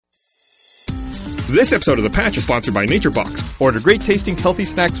This episode of The Patch is sponsored by NatureBox. Order great tasting, healthy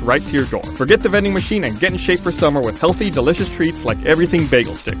snacks right to your door. Forget the vending machine and get in shape for summer with healthy, delicious treats like everything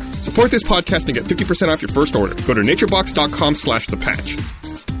bagel sticks. Support this podcast and get 50% off your first order. Go to naturebox.com/thepatch.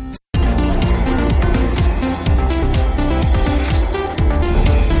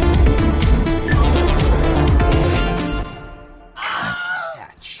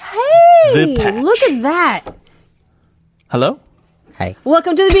 Hey, look at that. Hello? Hey.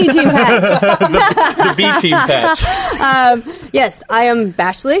 Welcome to the B Team Patch. The B Team Patch. Yes, I am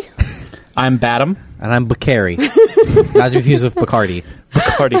Bashley. I'm Badam. And I'm Bacardi. Not to confuse with Bacardi.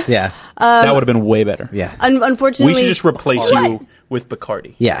 Bacardi. Yeah. That would have been way better. Yeah. Unfortunately, We should just replace you with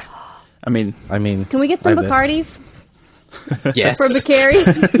Bacardi. Yeah. I mean, Can we get some like this. Bacardis Yes. for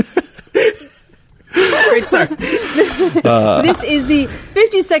Bacari? Great start. This is the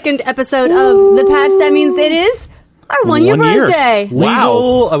 52nd episode of The Patch. That means it is our 1 year 1 year. birthday. Wow.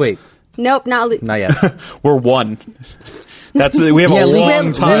 Oh, wait. Nope, not Not yet. we're one. We have Yeah, a legal.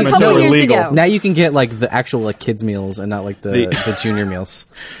 long time A until couple we're years to legal. go. Now you can get like the actual like kids meals and not like the junior meals.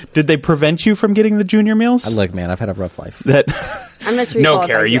 Did they prevent you from getting the junior meals? Look, man, I've had a rough life. That I'm not sure. no,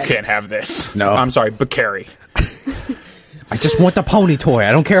 qualifies Carrie, you yet. can't have this. No. I'm sorry, Bacari. I just want the pony toy.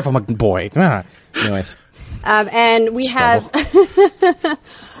 I don't care if I'm a boy. Anyways. And we have.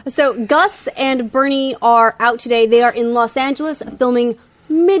 So Gus and Bernie are out today. They are in Los Angeles filming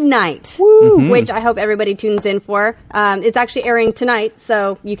Midnight, which I hope everybody tunes in for. It's actually airing tonight,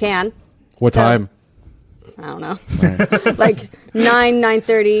 so you can. What time? I don't know, like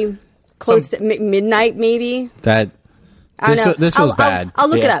 9:30, close to midnight, maybe. That. I don't know. This was bad. I'll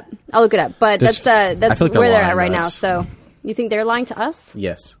look it up. But This- that's I feel like they're where they're lying at right to now. us. So you think they're lying to us?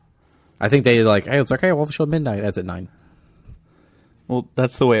 Yes. I think they like, hey, it's like, hey, we'll have a show at midnight. That's at 9. Well,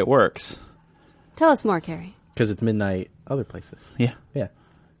 that's the way it works. Tell us more, Carrie. Because it's midnight other places. Yeah. Yeah.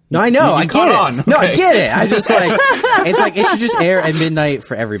 No, I know. You I caught get it. on. No, I Okay. get it. I just like it's like it should just air at midnight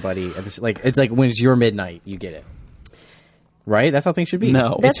for everybody. It's like when it's your midnight, you get it. Right? That's how things should be.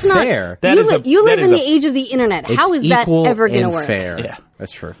 No. It's That's not fair. That you, is a- you that live is in a- the age of the internet. It's How is that equal ever going to and work? fair. Yeah.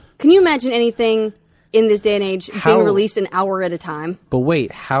 That's true. Can you imagine anything in this day and age How- being released an hour at a time? But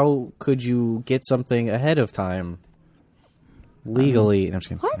wait, how could you get something ahead of time legally? No, I'm just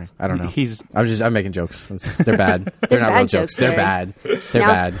kidding. What? I don't know. He's- I'm making jokes. They're bad. They're not bad real jokes, jokes. They're Larry. bad. They're Now-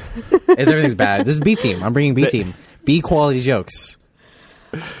 bad. Everything's bad. This is B team. I'm bringing B team. B quality jokes.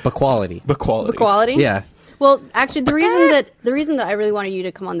 But quality. Quality. Quality? Yeah. Well, actually, the reason that I really wanted you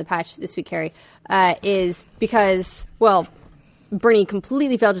to come on the patch this week, Carrie, is because Bernie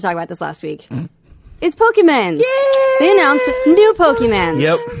completely failed to talk about this last week. It's Pokemon. Yay! They announced new Pokemon.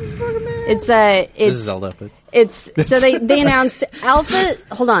 Yep. It's This is Zelda. But so they announced Alpha.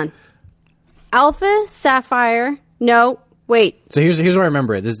 Hold on, Alpha Sapphire. No, wait. so here's where I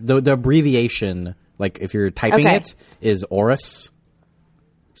remember it. This the abbreviation, like if you're typing Okay. it, is ORAS.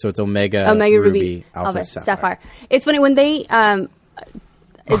 So it's Omega Ruby, Alpha, Sapphire. It's funny when they.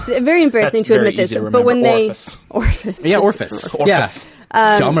 It's very embarrassing That's to very admit this, easy to but when remember. they Orphis. Yeah, Just- Orphis. Orphis. Yeah. So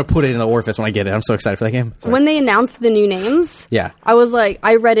I'm gonna put it in the Orphis when I get it. I'm so excited for that game. Sorry. When they announced the new names, Yeah. I was like,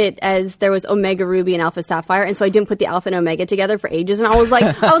 I read it as there was Omega Ruby and Alpha Sapphire, and so I didn't put the Alpha and Omega together for ages, and I was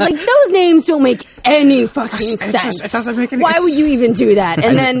like, those names don't make any fucking sense. it doesn't make any Why sense. would you even do that?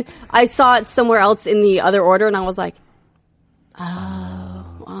 And then I saw it somewhere else in the other order, and I was like,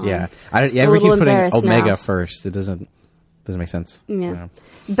 Yeah. I a ever little keep putting embarrassed Omega now. first. It doesn't make sense. yeah. You know.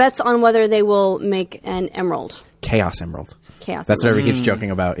 Bets on whether they will make an Emerald. Chaos Emerald. Chaos That's what Emerald. everybody keeps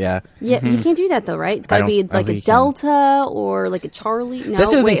joking about. Yeah. Yeah, you can't do that though, right? It's got to I be don't like think a you can. Delta or like a Charlie. No,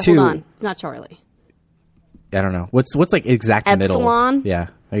 That's the other wait, thing, hold too. on. It's not Charlie. I don't know. What's like exact Epsilon? middle? Yeah.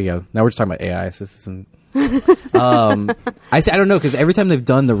 There you go. Now we're just talking about AI. So this isn't. I don't know because every time they've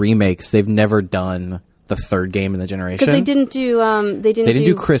done the remakes, they've never done the third game in the generation. Because they didn't do. They didn't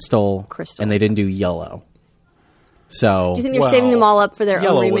do Crystal, Crystal. and they didn't do Yellow. So Do you think they're saving them all up for their own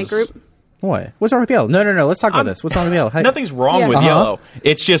Yellow remake was- group? what? What's wrong with Yellow? No. Let's talk about this. What's wrong with Yellow? Hey. Nothing's wrong Yeah. with Uh-huh. Yellow.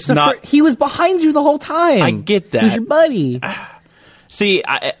 It's just not. He was behind you the whole time. I get that. He was your buddy. See,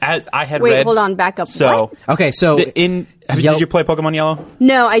 I had Wait, read. hold on, back up. So What? Okay, so did you play Pokemon Yellow?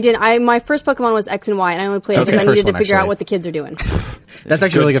 No, I didn't. My first Pokemon was X and Y, and I only played it That's because the I needed first to one, figure out actually. what the kids are doing. that's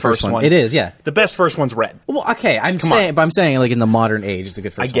actually a really good first one. It is, yeah. The best first one's Red. Well, okay, I'm on. saying like in the modern age, it's a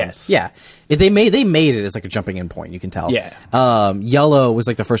good first I one. guess. Yeah. They made it as like a jumping in point, you can tell. Yeah. Yellow was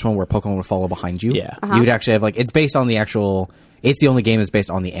like the first one where Pokemon would follow behind you. Yeah. You would actually have like, it's based on the actual, it's the only game that's based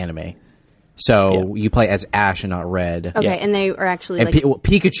on the anime. So you play as Ash and not Red. Okay, Yeah. and they are actually And like...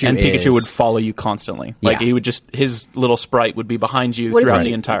 Pikachu And Pikachu is, would follow you constantly. Like Yeah. he would just his little sprite would be behind you What if throughout he-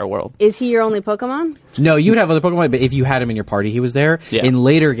 the entire world. Is he your only Pokemon? No, you would have other Pokemon, but if you had him in your party, he was there. Yeah. In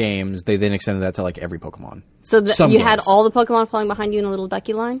later games, they then extended that to like every Pokemon. So Some you had games. all the Pokemon falling behind you in a little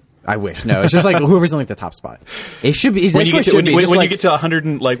ducky line? I wish. No, it's just like whoever's in like the top spot. It should be. When you get to, when just you like get to 100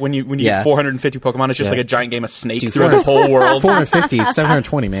 and like when you Yeah. get 450 Pokemon, it's just Yeah. like a giant game of Snake Dude, through the whole world. 450,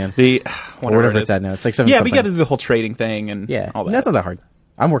 720, man. The Or whatever it's at now. It's like 7 Yeah, something. we got to do the whole trading thing and Yeah, all that. that's not that hard.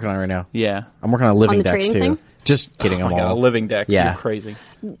 I'm working on it right now. Yeah. I'm working on a living the dex trading too. thing? Just kidding. Oh I'm my god, a all. living deck. Yeah. You're crazy.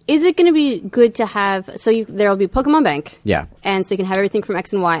 Is it going to be good to have... So there'll be Pokemon Bank. Yeah. And so you can have everything from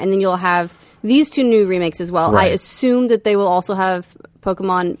X and Y, and then you'll have these 2 new remakes as well. I Right. assume that they will also have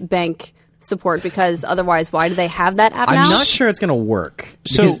Pokemon Bank support, because otherwise, why do they have that app now? I'm not sure it's going to work.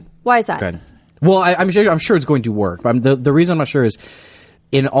 So- because- Why is that? Go ahead. Well, I'm sure it's going to work. But the reason I'm not sure is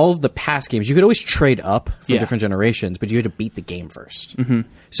in all of the past games, you could always trade up for Yeah. different generations, but you had to beat the game first. Mm-hmm.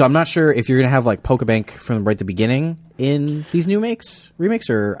 So I'm not sure if you're going to have like Pokebank from right at the beginning in these new remakes,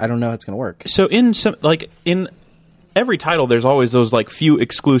 or I don't know how it's going to work. So in every title, there's always those like few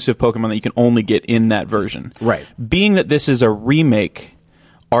exclusive Pokemon that you can only get in that version. Right. Being that this is a remake,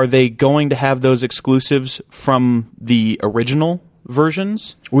 are they going to have those exclusives from the original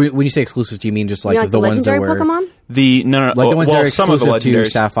versions? When you say exclusive, do you mean just like, You know, like the the ones that legendary were Pokemon? No. like the ones well, that are some of the exclusive to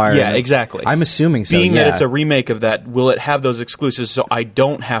legendaries. Sapphire? Yeah, and- exactly. I'm assuming so. Being yeah. that it's a remake of that, will it have those exclusives so I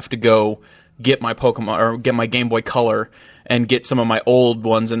don't have to go get my Pokemon or get my Game Boy Color and get some of my old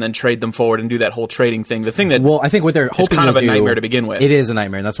ones and then trade them forward and do that whole trading thing? The thing that Well, I think what they're hoping kind of they'll a do- nightmare to begin with. It is a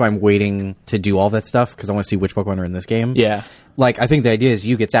nightmare, and that's why I'm waiting to do all that stuff because I want to see which Pokemon are in this game. Yeah. Like I think the idea is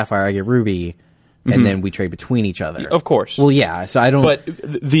you get Sapphire, I get Ruby, and then we trade between each other. Of course. Well, yeah. So I don't. But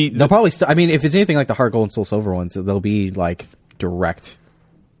they'll probably. I mean, if it's anything like the Heart Gold and Soul Silver ones, they'll be like direct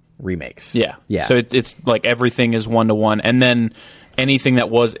remakes. Yeah, Yeah. So it's like everything is 1-to-1, and then anything that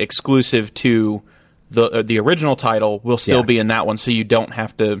was exclusive to the original title will still Yeah. be in that one. So you don't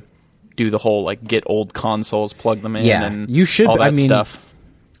have to do the whole like get old consoles, plug them in. Yeah. and You should- All that I mean, stuff.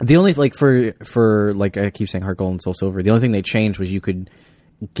 The only like for like I keep saying Heart Gold and Soul Silver. The only thing they changed was you could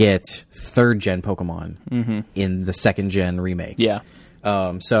get 3rd gen Pokemon in the 2nd gen remake. Yeah.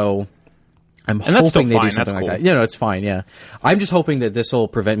 So I'm And that's still hoping they do fine. something That's like cool. that. Yeah, no, it's fine. Yeah, I'm just hoping that this will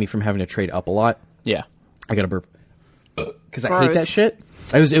prevent me from having to trade up a lot. Yeah. I got to burp because I hate that Gross. shit.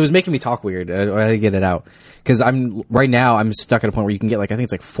 It was making me talk weird. I had to get it out because I'm stuck at a point where you can get like I think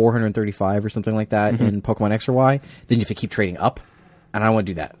it's like 435 or something like that in Pokemon X or Y. Then you have to keep trading up, and I don't want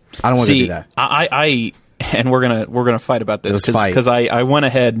to do that. I don't want to See, do that. I and we're gonna fight about this Let's fight. because I went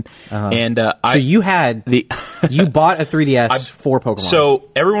ahead and So you had you bought a 3DS for Pokemon. So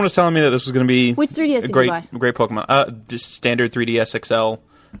everyone was telling me that this was going to be Which 3DS a did you great buy? great Pokemon. Just standard 3DS XL,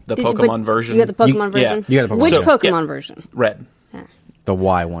 the Did- Pokemon but version. You got the Pokemon yeah. version? You got the Pokemon Which version. Pokemon Yeah. version? Red. the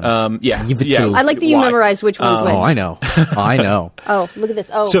Y one. Yeah, Give it yeah. to- I like that you Why? memorized which one's which. Oh, I know. I know. Oh, look at this.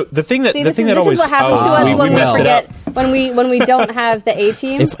 Oh. So the thing that See, the this thing is, that this always is what happens to us when we messed it forget up. when we don't have the A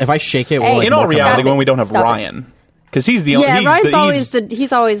team. If I shake it, will Hey, like In all more come reality, out? Stop it. when we don't have Stop it. Ryan, because he's the only yeah, Ryan's always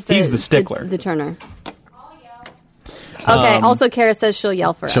he's he's the stickler. the turner. Okay. Also, Kara says she'll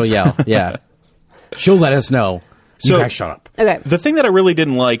yell for us. She'll yell. Yeah. She'll let us know. So- You guys shut up. Okay. The thing that I really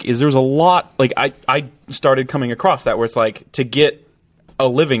didn't like is there was a lot like I started coming across that where it's like to get a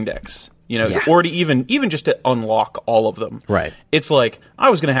living dex, you know, Yeah. or to even just to unlock all of them. Right. It's like I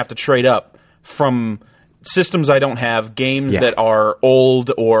was going to have to trade up from systems I don't have, games Yeah. that are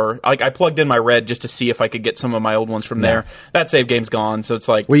old, or like I plugged in my Red just to see if I could get some of my old ones from there. That save game's gone, so it's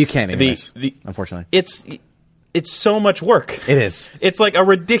like Well, you can't anyways, the unfortunately. It's so much work. It is. It's like a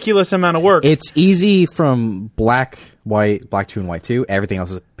ridiculous amount of work. It's easy from Black 2 and White 2. Everything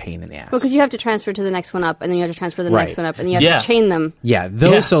else is a pain in the ass. Well, because you have to transfer to the next one up, and then you have to transfer to the Right. next one up, and then you have Yeah. to chain them. Yeah,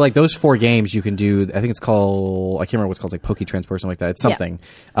 those Yeah. so like those 4 games you can do. I think it's called I can't remember what's called like Poke Transport or something like that. It's Yeah. something,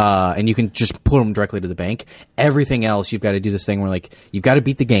 and you can just put them directly to the bank. Everything else you've got to do this thing where like you've got to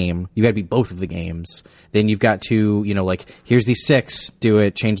beat the game. You've got to beat both of the games. Then you've got to like here's these 6. Do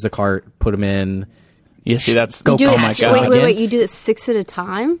it. Change the cart. Put them in. you see, that's Go You do Oh it, my God. wait, Again? you do it 6 at a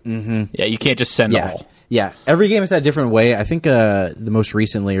time. yeah, you can't just send them Yeah. all. Yeah, every game is that different way. I think the most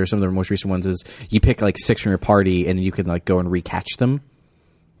recently, or some of the most recent ones, is you pick like 6 from your party, and you can like go and recatch them.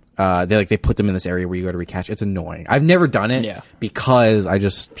 They put them in this area where you go to recatch. It's annoying. I've never done it Yeah. because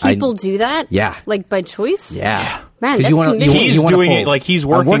People do that. Yeah. like by choice. Yeah, Man, 'Cause that's you wanna- convincing. He's you wanna doing full- it like he's I'm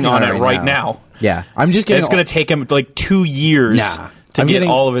working on it right now. Yeah, I'm just And getting. it's going to take him like 2 years Nah. to I'm get getting-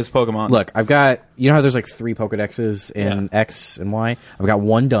 all of his Pokemon. Look, I've got how there's like 3 Pokedexes in Yeah. X and Y. I've got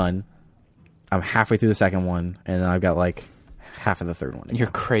 1 done. I'm halfway through the second one, and then I've got like half of the third one. You're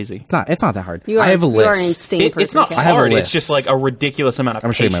crazy. It's not that hard. You are, I have a you are an list. insane person. It's not Ken. I have a hard. It's list. just like a ridiculous amount of I'm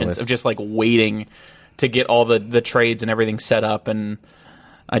gonna show you my patience list. of just like waiting to get all the trades and everything set up, and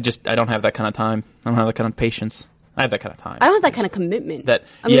I don't have that kind of time. I don't have that kind of patience. I have that kind of time. I don't have that kind of commitment.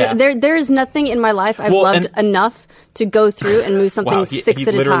 I mean, there is nothing in my life I've loved enough to go through and move something Wow, six he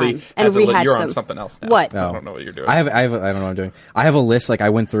at a literally time and has rehatch you're them. on something else now. What? I don't know what you're doing. I don't know what I'm doing. I have a list. Like I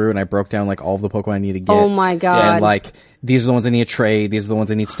went through and I broke down like all of the Pokemon I need to get. Oh my God. And like these are the ones I need to trade. These are the ones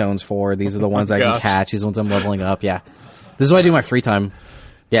I need stones for. These are the ones I can gosh. catch. These are the ones I'm leveling up. Yeah, this is what I do in my free time.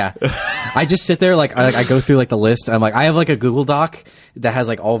 Yeah, I just sit there like I go through like the list. I'm like I have like a Google Doc that has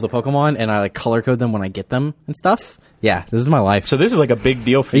like all of the Pokemon and I like color code them when I get them and stuff. Yeah, this is my life. So this is like a big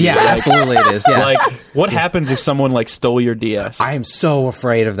deal for you. Yeah, Like, absolutely it is. Yeah. Like, what happens if someone like stole your DS? I am so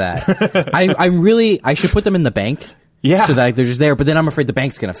afraid of that. I should put them in the bank. Yeah. So that they're just there, but then I'm afraid the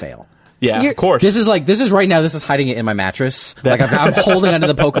bank's gonna fail. Yeah, You're- of course. This is right now. This is hiding it in my mattress. Like I'm holding onto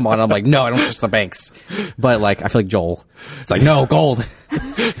the Pokemon. And I'm like, no, I don't trust the banks. But like, I feel like Joel. It's like, no, gold.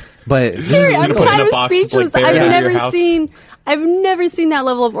 But this Sorry, is, I'm put it in kind a of box, like, speechless. buried I've under your never house. seen that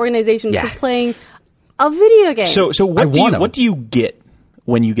level of organization Yeah. for playing a video game. so I want 'em. what do you get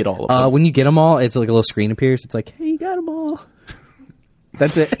when you get all of them? when you get them all, it's like a little screen appears. It's like, hey, you got them all.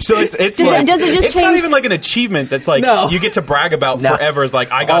 That's it. So it's Does like, it just it's not change- even like an achievement that's like No. you get to brag about No. forever. Is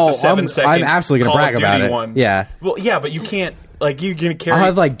like I got the 7-second. I'm absolutely gonna Call brag of about Duty it. one. Yeah. Well, yeah, but you can't like you're gonna carry. I'll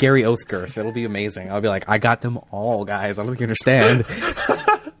have like Gary Oathgirth. It'll be amazing. I'll be like, I got them all, guys. I don't think you understand.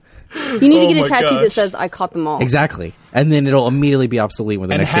 you need to Oh get a my tattoo that gosh. says "I caught them all." Exactly. And then it'll immediately be obsolete when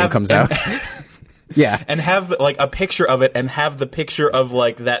the next game comes out. Yeah. and have like a picture of it, and have the picture of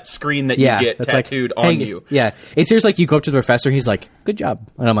like that screen that Yeah, you get that's tattooed like, on hey, you. Yeah, it's seriously like you go up to the professor, and he's like, "Good job,"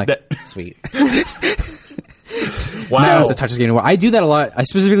 and I'm like, "Sweet." Wow. The touch is getting. I do that a lot. I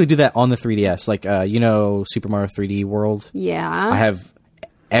specifically do that on the 3DS, like Super Mario 3D World. Yeah. I have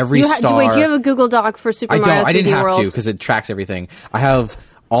every star. Wait, do you have a Google Doc for Super I Mario don't. 3D I didn't have World? to because it tracks everything. I have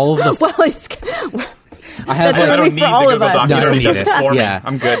all of the. Well, it's. I have. That's I really don't need for the all of Google us. Doc. No, I It don't already need does it. it for me. Yeah.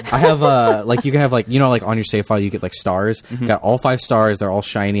 I'm good. I have like you can have like like on your save file you get like stars. Got all 5 stars. They're all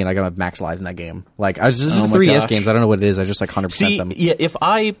shiny, and I got max lives in that game. Like I was just Oh the my 3DS gosh. games. I don't know what it is. I just like 100% See, them. yeah, if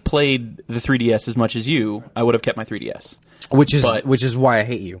I played the 3DS as much as you, I would have kept my 3DS. Which is But- why I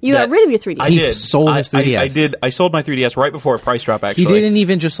hate you. You got rid of your 3D. I He did. sold his 3DS. I did. I sold my 3DS right before a price drop. Actually, He didn't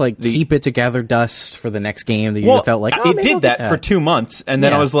even just like keep it to gather dust for the next game that you Well, felt like. it did that for 2 months, and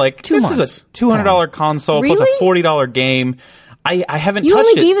then Yeah. I was like, 2 "This months. is a $200 console plus Really? a $40 game." I haven't You touched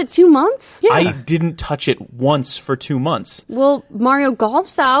only it. gave it 2 months? Yeah. I didn't touch it once for 2 months. Well, Mario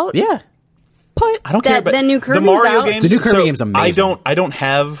Golf's out. Yeah, but I don't care. That- But that new the Kirby's Mario out. games, The new Kirby so game's amazing. I don't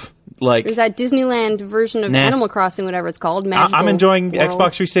have like. There's that Disneyland version of Nah. Animal Crossing, whatever it's called. Magical I'm enjoying World.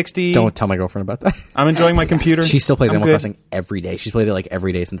 Xbox 360. don't tell my girlfriend about that. I'm enjoying my computer. She still plays I'm Animal good. Crossing every day. She's played it like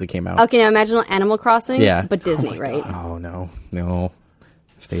every day since it came out. Okay, now imagine Animal Crossing, Yeah. but Disney, right? Oh no,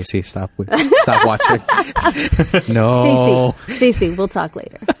 Stacy, stop watching. No, Stacy, we'll talk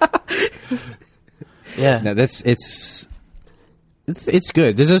later. Yeah. no, it's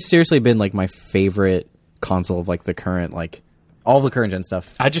good. This has seriously been like my favorite console of like the current like all the current gen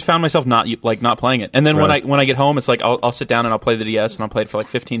stuff. I just found myself not playing it, and then Really? when I get home, it's like I'll sit down and I'll play the DS and I'll play it for like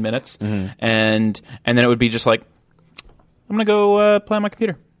 15 minutes, and then it would be just like I'm gonna go play on my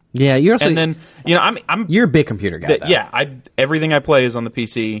computer, Yeah, you're also and then I'm you're a big computer guy. Though. yeah, everything I play is on the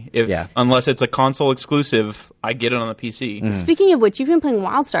PC. Yeah. Unless it's a console exclusive, I get it on the PC. Speaking of which, you've been playing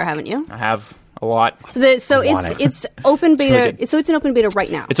WildStar, haven't you? I have a lot. So want it. it's open beta. really good. So it's an open beta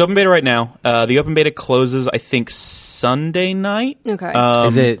right now. It's open beta right now. The open beta closes, I think, Sunday night. Okay.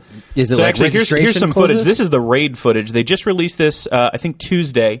 Is it So like actually, here's registration some closes? footage. This is the raid footage. They just released this, I think,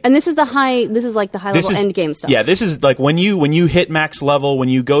 Tuesday. and this is like the high level end game stuff. Yeah, this is like when you hit max level, when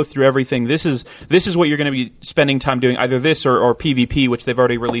you go through everything. This is what you're going to be spending time doing, either this or PvP, which they've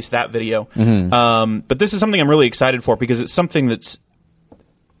already released that video. But this is something I'm really excited for because it's something that's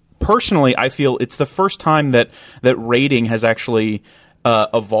personally I feel it's the first time that raiding has actually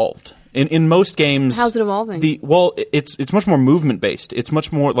evolved. In most games, How's it evolving? It's much more movement based. It's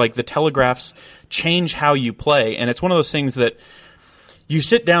much more like the telegraphs change how you play, and it's one of those things that you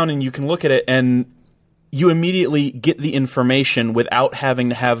sit down and you can look at it and you immediately get the information without having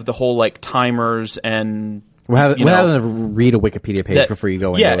to have the whole like timers and We'll have you know, to read a Wikipedia page that- before you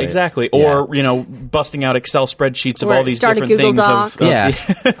go. yeah, into it. exactly. Yeah. Or busting out Excel spreadsheets of Or all these start a different Google things. Doc.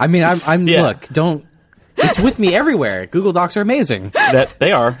 Yeah, I mean, I'm Yeah. look. Don't. It's with me everywhere. Google Docs are amazing. That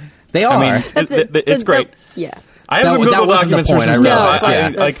they are. They I are. mean, it's great. Yeah. I have That- some that Google wasn't the documents for point, some I stuff. realized, I-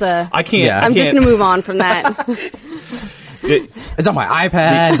 yeah. like, That's, I can't. Yeah. I I'm just can't- going to move on from that. It's on my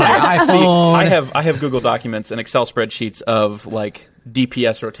iPad. It's on my See, iPhone. I have Google Documents and Excel spreadsheets of like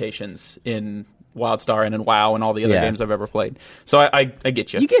DPS rotations in WildStar and in WoW and all the other games I've ever played. So I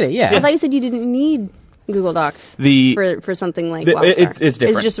get you. You get it, yeah. I thought you said you didn't need Google Docs for something like WildStar. It's different.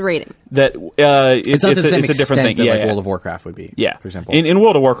 It's just rating. That It's not to the same it's a different extent thing. that Yeah, World of Warcraft would be. Yeah, for example. in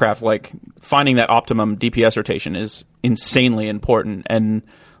World of Warcraft, like finding that optimum DPS rotation is insanely important, and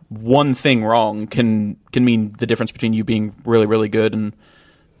one thing wrong can mean the difference between you being really, really good and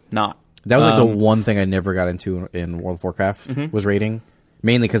not. That was like the one thing I never got into in World of Warcraft was rating,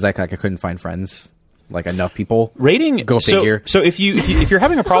 mainly because I couldn't find friends, like enough people. Rating, Go figure. So if you're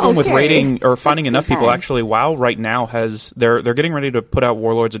having a problem with Okay. rating or finding enough people, okay. actually, WoW right now they're getting ready to put out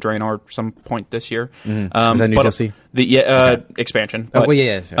Warlords of Draenor some point this year. Is that new DLC? Expansion. Oh, But, well,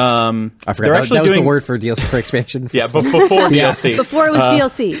 yeah. They're I forgot. That actually was the doing word for DLC for expansion. yeah, but before DLC. Before it was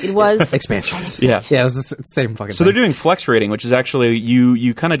DLC, it was Expansions. Yeah. Yeah, it was the same fucking So thing. they're doing flex rating, which is actually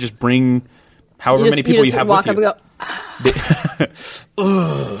you kind of just bring however many people you have walk with up you. and go,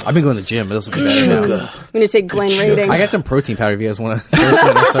 I've been going to the gym, but this will be better now. I'm going to take Glenn rating. I got some protein powder if you guys want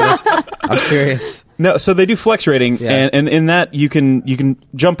to. I'm serious. No, so they do flex rating, Yeah. and in that you can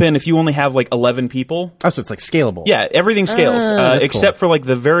jump in if you only have like 11 people. Oh, so it's like scalable. Yeah, everything scales that's except for like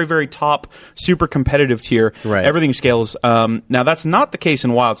the very, very top super competitive tier. Right. Everything scales. Now that's not the case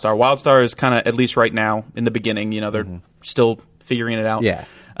in WildStar. WildStar is kind of, at least right now in the beginning, they're still figuring it out. Yeah.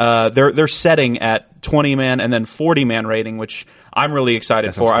 They're setting at 20-man and then 40-man rating, which I'm really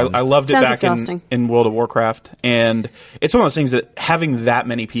excited for. fun. I loved it Sounds back exhausting. in World of Warcraft, and it's one of those things that having that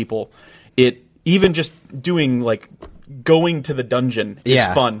many people, it even just doing like going to the dungeon is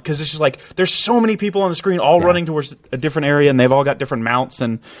Yeah. fun because it's just like there's so many people on the screen all running towards a different area, and they've all got different mounts,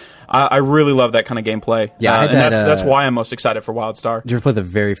 and I really love that kind of gameplay. Yeah, I had and that, that's why I'm most excited for WildStar. Did you ever play the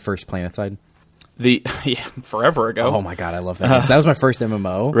very first PlanetSide? Forever ago. Oh my god, I love that game. So that was my first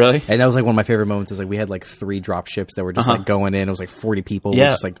MMO. Really? And that was like one of my favorite moments. Is like we had like 3 drop ships that were just like going in. It was like 40 people. Yeah. We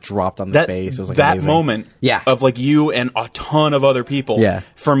just like dropped on the space. It was like that amazing. moment Yeah. of like you and a ton of other people. Yeah.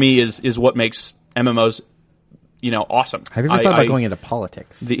 For me is what makes MMOs awesome. Have you ever thought about going into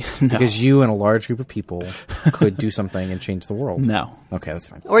politics? No. Because you and a large group of people could do something and change the world. No. Okay, that's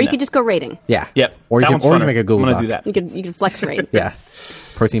fine. or you No. could just go rating. Yeah. Yep. Or you That can, one's or you funner. can make a Google I'm gonna Doc. do that. You could flex rate. Yeah.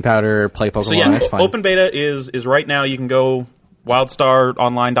 Protein powder, play Pokemon. So yeah, That's fine. open beta is right now. You can go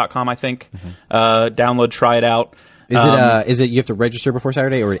wildstaronline.com, I think. Download, try it out. Is it you have to register before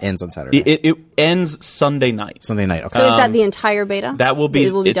Saturday or it ends on Saturday? It ends Sunday night. Sunday night. Okay. So is that the entire beta? That will be.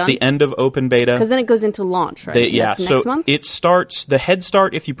 It's done? the end of open beta. Because then it goes into launch, right? Yeah, That's so next month? it starts. The head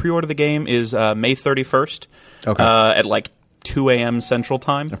start, if you pre-order the game, is May 31st. Okay. At like 2 a.m. Central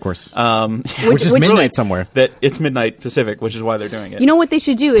Time. Of course. Which is midnight somewhere. That it's midnight Pacific, which is why they're doing it. You know what they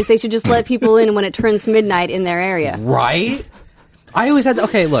should do is they should just let people in when it turns midnight in their area. Right? I always had.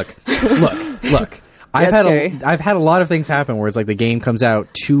 Okay, look. I've had a lot of things happen where it's like the game comes out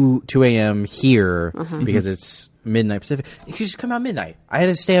 2 a.m. here because it's midnight Pacific. It could just come out midnight. I had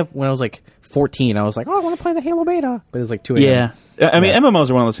to stay up when I was like 14. I was like, I want to play the Halo beta, but it's like 2 a.m. Yeah, I mean, MMOs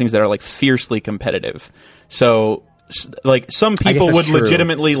are one of those things that are like fiercely competitive. So, like, some people that's would true.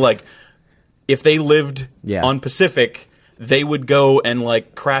 legitimately like, if they lived Yeah. on Pacific, they would go and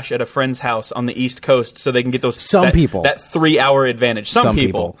like crash at a friend's house on the East Coast so they can get those. Some people. that 3-hour advantage. Some Some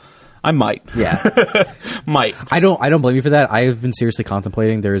people. people. I might. Yeah. Might. I don't blame you for that. I have been seriously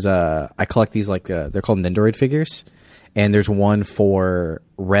contemplating. I collect these like they're called Nendoroid figures, and there's one for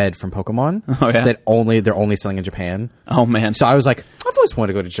Red from Pokemon Oh, yeah? they're only selling in Japan. Oh man. So I was like, I've always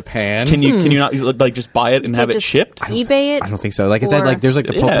wanted to go to Japan. Can you not like just buy it and have it Just shipped? eBay it? I don't think so. Like it's at, Or- like there's like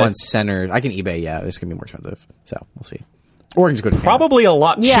the Yeah. Pokemon Center. I can eBay. Yeah, it's gonna be more expensive. So we'll see. Or I can just go to Japan. Probably a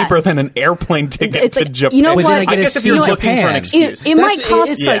lot Yeah. cheaper than an airplane ticket It's to like, Japan. you know But what? then I get I to guess if see you're Japan. looking for an excuse. It might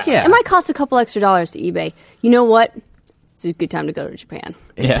cost. It's like, yeah. It might cost a couple extra dollars to eBay. You know what? It's a good time to go to Japan.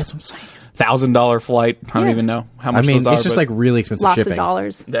 Yeah. That's what I'm saying. $1,000 flight. I don't Yeah. even know how I much mean, those are. it's just but like really expensive Lots shipping. of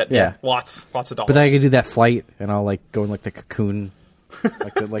dollars. that. yeah. Lots of dollars. But then I could do that flight, and I'll like go in like the cocoon,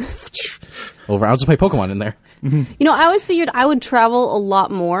 like over. I'll just play Pokemon in there. You know, I always figured I would travel a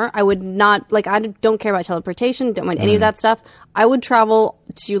lot more. I would not I don't care about teleportation. Don't mind any of that stuff. I would travel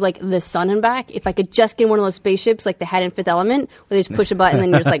to like the sun and back if I could just get in one of those spaceships like they had in Fifth Element, where they just push a button and then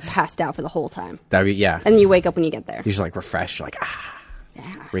you're just like passed out for the whole time, That'd be and and you wake up when you get there. you just like refresh, you're like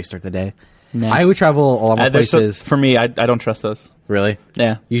restart the day. I would travel a lot more There's places. for me, I don't trust those. Really?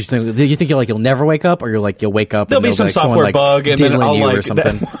 Yeah. You just think you'll never wake up, or you'll wake up. There'll and be some like someone, software like, bug, and then diddling I'll you like or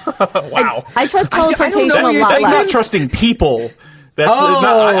something. Wow. I trust teleportation a lot That's not less. trusting people. That's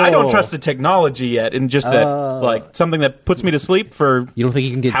I don't trust the technology yet, and just that like something that puts me to sleep for You don't think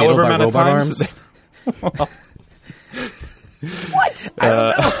you can get however diddled by amount of robot times. arms? What? I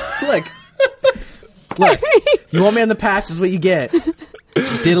don't know. Look. You want me on the patch? This is what you get.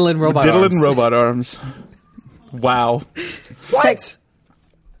 Diddling robot arms. Diddling robot arms. Wow. What?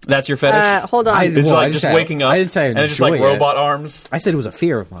 That's your fetish? Hold on. It's like just waking up I didn't say I and it's just like enjoy it. robot arms. I said it was a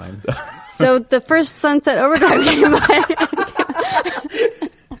fear of mine. So the first Sunset Overdrive game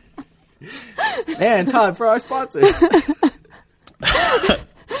And time for our sponsors.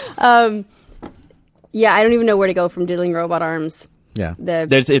 Yeah, I don't even know where to go from diddling robot arms. Yeah.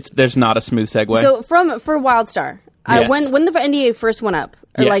 There's not a smooth segue. So for WildStar, Yes. when the NDA first went up,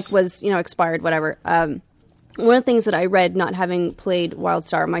 or Yes. was expired, whatever. One of the things that I read, not having played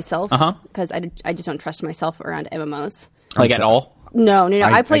WildStar myself, because I just don't trust myself around MMOs. like at all? No.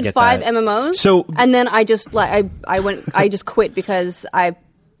 I played get 5 that. MMOs. So- and then I just I just quit because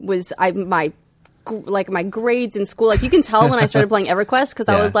my grades in school, like you can tell when I started playing EverQuest because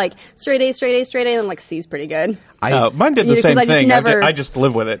I Yeah. was like straight A, and like C's pretty good. Mine did the You know, 'cause same I just thing. never- I just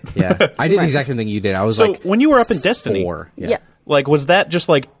live with it. Yeah. I did the exact same thing you did. I was So like, when you were up in Destiny, 4. Yeah. like was that just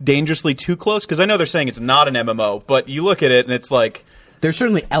like dangerously too close? Because I know they're saying it's not an MMO, but you look at it and it's like There's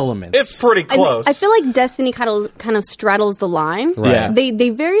certainly elements. it's pretty And close. I feel like Destiny kind of straddles the line. Right. Yeah. They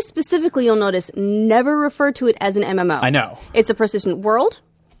very specifically, you'll notice, never refer to it as an MMO. I know. It's a persistent world,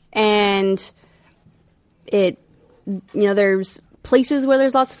 and there's places where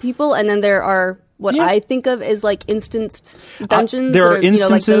there's lots of people, and then there are what Yeah. I think of as like instanced dungeons. there that are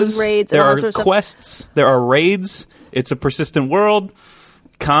instances. like those raids. There and all are that sort of stuff. quests. There are raids. It's a persistent world.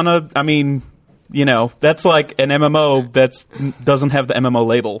 Kind of. I mean, that's like an MMO that doesn't have the MMO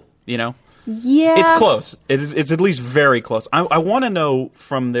label. Yeah, It's close. It's at least very close. I want to know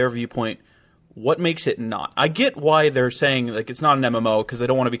from their viewpoint what makes it not. I get why they're saying like it's not an MMO because they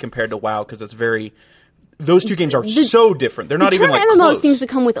don't want to be compared to WoW because it's very. Those two games are so different. They're not the even term like MMO close. seems to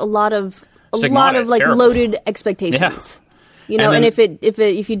come with a lot of Stigmata, it's like terrible. loaded expectations. Yeah. And And then-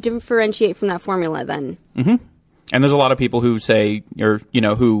 if you differentiate from that formula, then And there's a lot of people who say, or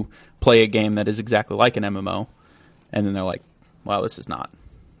who play a game that is exactly like an MMO, and then they're like, "Wow, this is not."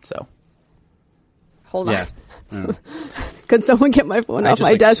 So hold on. Yeah. Could someone get my phone off just,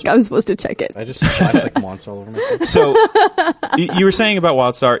 my like, desk? I'm supposed to check it. I just splashed like monster all over myself. So you were saying about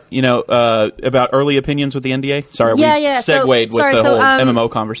WildStar, about early opinions with the NDA. Sorry, Yeah, we yeah. segued with Sorry, the so, whole um, MMO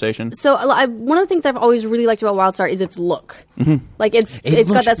conversation. So one of the things I've always really liked about WildStar is its look. Like it's It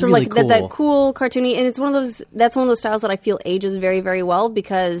got looks that sort of really like that cool. cool cartoony, and it's one of those styles that I feel ages very, very well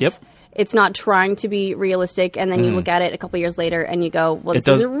because Yep. it's not trying to be realistic, and then you look at it a couple years later and you go, well, this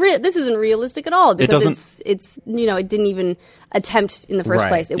does- isn't realistic at all because doesn't- it's it didn't even attempt in the first Right,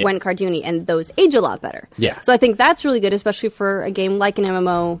 place. It yeah. went cartoony, and those age a lot better. Yeah. So I think that's really good, especially for a game like an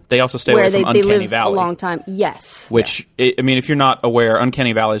MMO. They also stay where away from they Uncanny live Valley. a long time. Yes. Which, I mean, if you're not aware,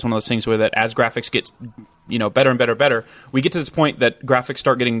 Uncanny Valley is one of those things where that as graphics get, better and better, we get to this point that graphics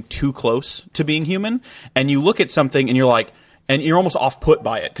start getting too close to being human, and you look at something and you're like, and you're almost off-put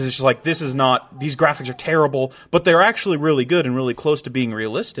by it, because it's just like, these graphics are terrible, but they're actually really good and really close to being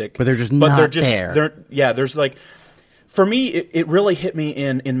realistic. But they're just not there. There's like, for me, it really hit me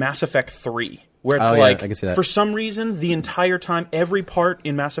in Mass Effect 3. Where it's Oh, yeah, like, I can see that. for some reason, the entire time, every part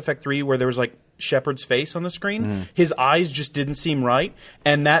in Mass Effect 3 where there was like Shepard's face on the screen, his eyes just didn't seem right,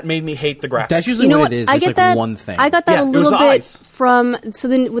 and that made me hate the graphics. That's usually You know what what? it is. I It's get like that. one thing. I got that Yeah, a it was little the bit eyes. from. So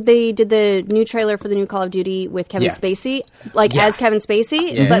then they did the new trailer for the new Call of Duty with Kevin Yeah. Spacey, Yeah. as Kevin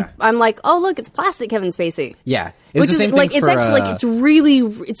Spacey. Yeah. But I'm like, oh look, it's plastic Kevin Spacey. Yeah. It was Which the is same like thing it's for, actually like it's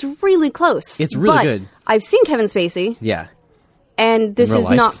really close. It's really But good. I've seen Kevin Spacey, Yeah. and this In real is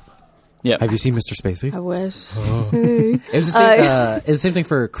life? not. Yeah. Have you seen Mr. Spacey? I wish. It was the same. It was the same thing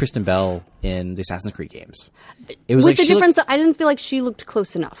for Kristen Bell in the Assassin's Creed games. It was With like the she difference looked- that I didn't feel like she looked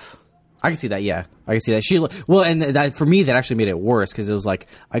close enough. I can see that. Yeah, I can see that. Well, and that for me that actually made it worse because it was like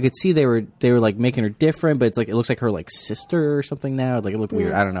I could see they were like making her different, but it's like it looks like her like sister or something now. Like it looked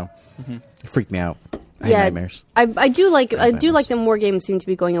weird. I don't know. It freaked me out. I had nightmares. I do like that more games seem to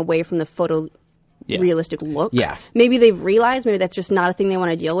be going away from the photo realistic look. Yeah. Maybe they've realized maybe that's just not a thing they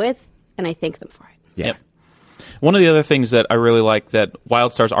want to deal with, and I thank them for it. Yeah. Yep. One of the other things that I really like that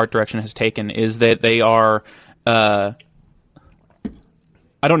WildStar's art direction has taken is that they are.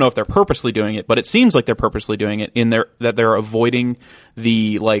 I don't know if they're purposely doing it, but it seems like they're purposely doing it that they're avoiding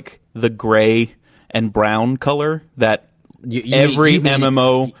the gray and brown color that every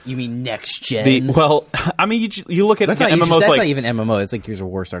MMO. You mean next gen? I mean, you look at that's not, MMOs that's like not even MMO. It's like Gears of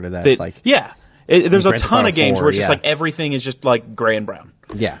War started that. that- It's like yeah. There's a Grand Theft ton Auto of games 4, where it's just yeah. like everything is just like gray and brown.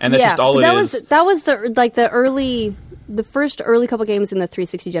 Yeah. And that's just all but it that is. was the early the first early couple games in the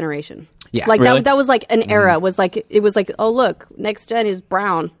 360 generation. Yeah. Like Really? that was like an era. It was like, oh look, next gen is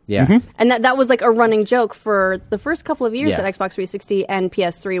brown. Yeah. And that was like a running joke for the first couple of years Yeah. that Xbox 360 and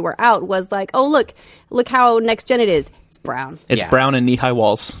PS3 were out, was like, oh look how next gen it is. It's brown. It's Yeah. brown and knee-high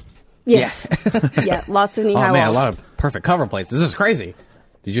walls. Yes. Yeah, lots of knee-high Oh man, walls. a lot of perfect cover plates. This is crazy.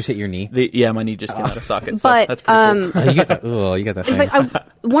 Did you just hit your knee? My knee just came out of socket. So But, that's pretty cool. You get that. Oh, you got that thing. But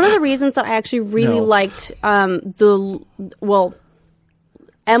one of the reasons that I actually really No. liked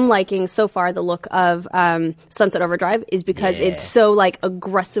am liking so far the look of Sunset Overdrive is because it's so like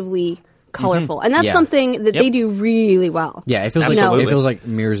aggressively colorful, and that's Yeah. something that they do really well. Yeah, it feels Absolutely. like it feels like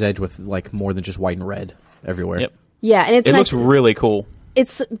Mirror's Edge with like more than just white and red everywhere. Yep. Yeah, and it's It nice. looks really cool.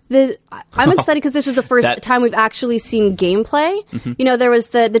 I'm excited because this is the first That- time we've actually seen gameplay. You know, there was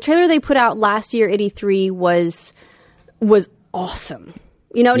the trailer they put out last year at E3 was awesome.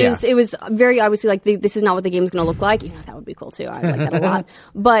 You know, and Yeah. it was very obviously like this is not what the game's going to look like. You know, that would be cool too. I like that a lot.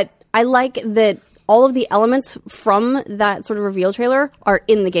 But I like that all of the elements from that sort of reveal trailer are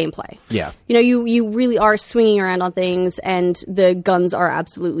in the gameplay. Yeah. You know, you really are swinging around on things, and the guns are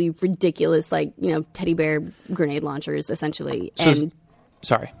absolutely ridiculous, like, you know, teddy bear grenade launchers, essentially. And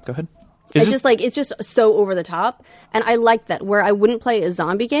Sorry, go ahead. it's just so over the top, and I like that. Where I wouldn't play a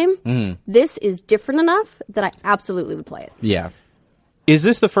zombie game, this is different enough that I absolutely would play it. Yeah. Is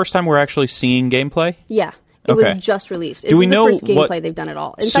this the first time we're actually seeing gameplay? Yeah, it Okay. was just released. Do we know the first gameplay what- they've done at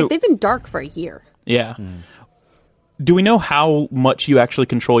all? In So- fact, they've been dark for a year. Yeah. Do we know how much you actually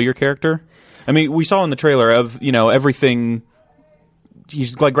control your character? I mean, we saw in the trailer of, you know, everything.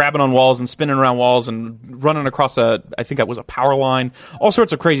 He's like grabbing on walls and spinning around walls and running across I think that was a power line, all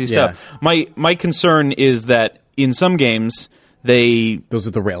sorts of crazy stuff. My concern is that in some games Those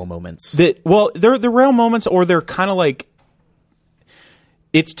are the rail moments. they're the rail moments, or they're kind of like,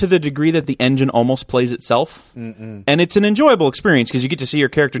 it's to the degree that the engine almost plays itself. And it's an enjoyable experience because you get to see your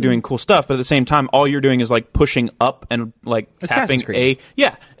character doing cool stuff, but at the same time, all you're doing is like pushing up and like tapping Assassin's Creed.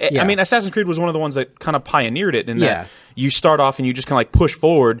 Yeah. Yeah. I mean, Assassin's Creed was one of the ones that kind of pioneered it in Yeah. that you start off and you just kind of like push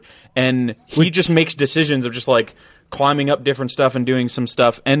forward, and he just makes decisions of just like climbing up different stuff and doing some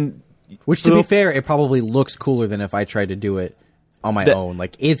stuff. And Which, to be fair, it probably looks cooler than if I tried to do it on my own.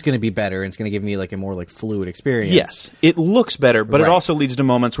 Like, it's going to be better, and it's going to give me like a more like fluid experience. yes, it looks better, but it Right. also leads to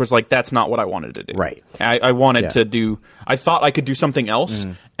moments where it's like, that's not what I wanted to do. Right. I wanted Yeah. to do, I thought I could do something else,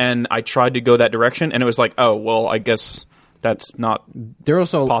 and I tried to go that direction, and it was like, oh, well, I guess that's not There are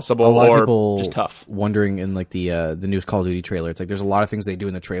also possible a lot or of people just tough. wondering in like the newest Call of Duty trailer. It's like there's a lot of things they do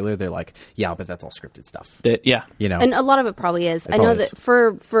in the trailer. They're like, yeah, but that's all scripted stuff. that. Yeah. You know, And a lot of it probably is. I know probably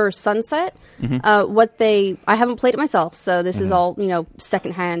that is. for Sunset, I haven't played it myself, so this is all, you know,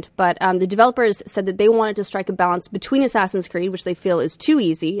 secondhand. But the developers said that they wanted to strike a balance between Assassin's Creed, which they feel is too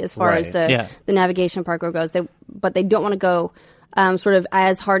easy as far as Right. the navigation part goes. But they don't want to go sort of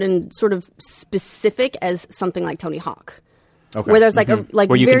as hard and sort of specific as something like Tony Hawk. Okay. Where there's like a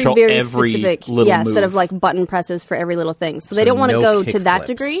Where you very control very every specific little set of move. like button presses for every little thing. So they don't want to no go to that kickflips.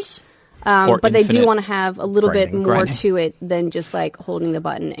 degree. Or But they do infinite want to have a little bit grinding. more Grinding. to it than just like holding the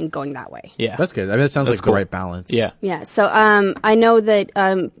button and going that way. Yeah. that's good. I mean, that sounds That's like cool. the right balance. Yeah. Yeah. So I know that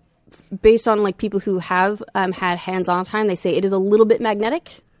based on like people who have had hands-on time, they say it is a little bit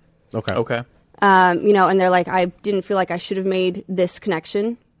magnetic. Okay. Okay. You know, and they're like, I didn't feel like I should have made this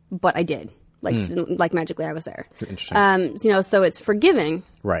connection, but I did. Like magically, I was there. Interesting. You know, so it's forgiving,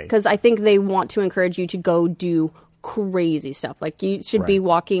 Right. Because I think they want to encourage you to go do crazy stuff. Like you should be Right.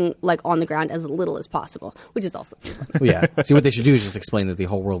 walking like on the ground as little as possible, which is also Well, yeah. See, what they should do is just explain that the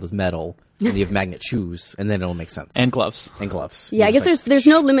whole world is metal, and you have magnet shoes, and then it'll make sense. And gloves. And gloves. yeah. I You're guess just there's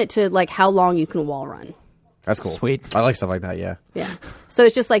no limit to like how long you can wall run. that's cool. Sweet. I like stuff like that. Yeah. Yeah. So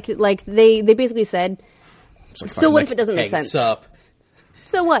it's just like they basically said, so what if it doesn't make sense?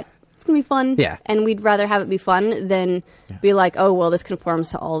 So what? It's going to be fun. Yeah. And we'd rather have it be fun than be like, oh, well, this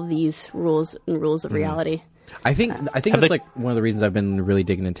conforms to all these rules and rules of reality. I think that's they- like one of the reasons I've been really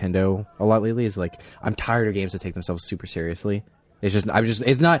digging Nintendo a lot lately is like I'm tired of games that take themselves super seriously. It's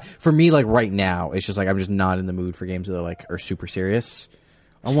not for me like right now. It's just like I'm just not in the mood for games that are like are super serious.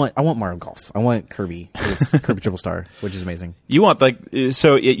 I want Mario Golf. I want Kirby. It's Kirby Triple Star, which is amazing. You want like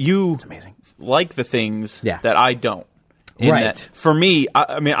you amazing. like the things Yeah. that I don't. In Right. that, for me,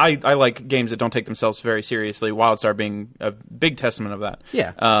 I mean, I like games that don't take themselves very seriously. WildStar being a big testament of that.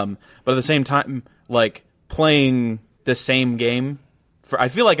 Yeah. But at the same time, like playing the same game, I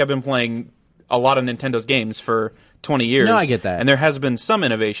feel like I've been playing a lot of Nintendo's games for 20 years. No, I get that. And there has been some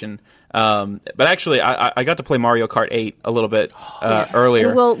innovation. But actually, I got to play Mario Kart 8 a little bit earlier.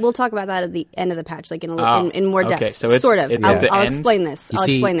 And we'll talk about that at the end of the patch, like in more depth. okay, so it's sort of. it's at the I'll end? explain this. You I'll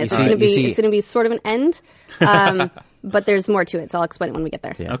see- explain this. you It's see- going to you see- be it's going to be sort of an end. but there's more to it, so I'll explain it when we get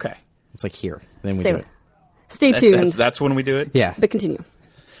there. Yeah. Okay. It's like here. Then we do it. Stay tuned. That's when we do it? Yeah. But continue.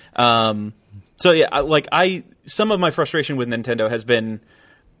 So yeah, some of my frustration with Nintendo has been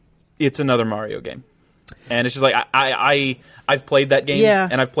it's another Mario game. And it's just like I've played that game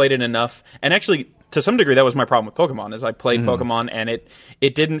and I've played it enough. And actually to some degree that was my problem with Pokemon is I played Pokemon and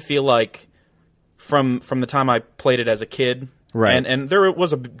it didn't feel like from the time I played it as a kid. Right. And there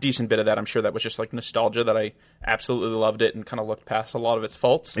was a decent bit of that. I'm sure that was just like nostalgia that I absolutely loved it and kind of looked past a lot of its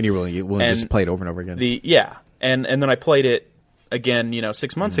faults. And you willing to just play it over and over again. And then I played it again,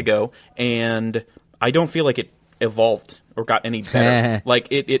 6 months ago, and I don't feel like it evolved or got any better. Like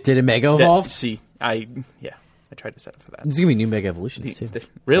it did it Mega Evolve? I tried to set up for that. There's gonna be new Mega Evolutions too.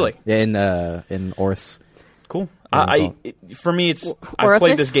 Really? Yeah, in Orths. Cool. For me, it's I've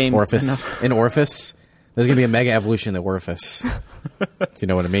played this game Orphis. In Orphis, there's gonna be a Mega Evolution in the Orphis. If you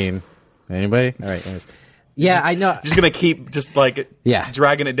know what I mean. Anybody? All right. Anyways. Yeah, I know. Just gonna keep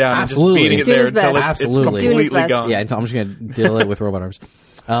dragging it down Absolutely. and just beating it there until it's completely gone. Yeah, I'm just gonna deal it with robot arms.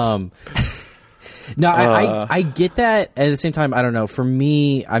 No, I get that. At the same time, I don't know. For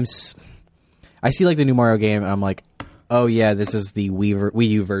me, I see like the new Mario game, and I'm like, oh yeah, this is the Wii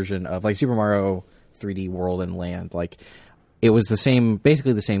U version of like Super Mario 3D World and Land. Like, it was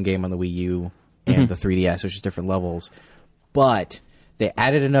basically the same game on the Wii U and the 3DS, which is different levels, but they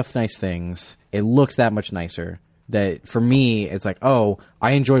added enough nice things. It looks that much nicer that for me, it's like, oh,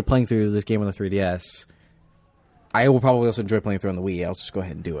 I enjoyed playing through this game on the 3DS. I will probably also enjoy playing through on the Wii. I'll just go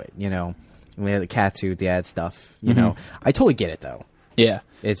ahead and do it, And we had the cat suit, the ad stuff, I totally get it though. Yeah.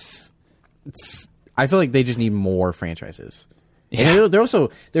 It's I feel like they just need more franchises. Yeah. And they're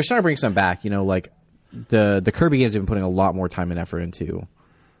starting to bring some back, like the Kirby games have been putting a lot more time and effort into.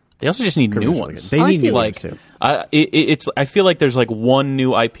 They also just need new ones. They need new ones too. I feel like there's like one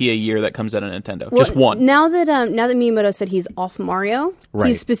new IP a year that comes out of Nintendo. Just one. Now that Miyamoto said he's off Mario,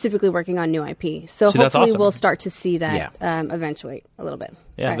 he's specifically working on new IP. So hopefully that's awesome. we'll start to see that eventuate a little bit.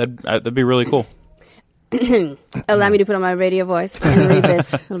 Yeah, right. That'd be really cool. Allow me to put on my radio voice and read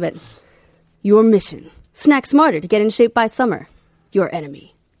this a little bit. Your mission: snack smarter to get in shape by summer. Your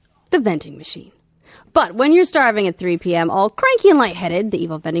enemy: the vending machine. But when you're starving at 3 p.m., all cranky and lightheaded, the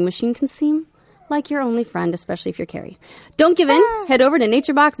evil vending machine can seem like your only friend, especially if you're Carrie. Don't give in. Head over to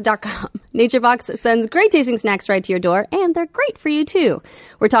naturebox.com. NatureBox sends great tasting snacks right to your door, and they're great for you, too.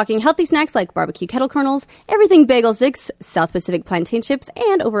 We're talking healthy snacks like barbecue kettle kernels, everything bagel sticks, South Pacific plantain chips,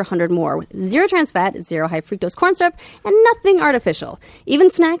 and over 100 more with zero trans fat, zero high fructose corn syrup, and nothing artificial.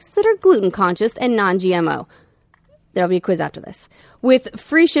 Even snacks that are gluten conscious and non-GMO. There'll be a quiz after this. With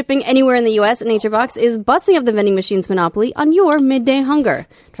free shipping anywhere in the U.S., NatureBox is busting up the vending machine's monopoly on your midday hunger.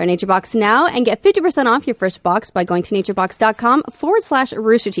 Try NatureBox now and get 50% off your first box by going to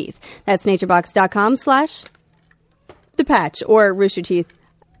naturebox.com/roosterteeth. That's naturebox.com/the patch or Rooster Teeth.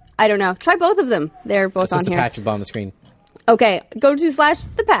 I don't know. Try both of them. They're both on here. The patch above on the screen. Okay. Go to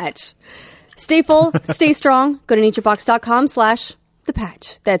 /the patch. Stay full. Stay strong. Go to naturebox.com/the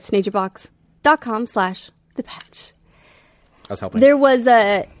patch. That's naturebox.com/the patch. I was helping. There was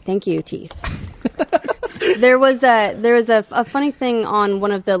a thank you, Teeth. there was a funny thing on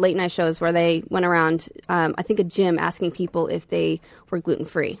one of the late night shows where they went around, I think a gym, asking people if they were gluten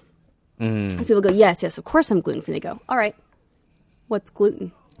free. And people go, yes, of course I'm gluten free. They go, all right, what's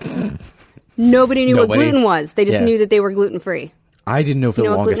gluten? Nobody knew what gluten was. They just knew that they were gluten free. I didn't know for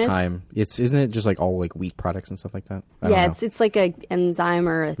the longest time. Isn't it just like all like wheat products and stuff like that? It's like a enzyme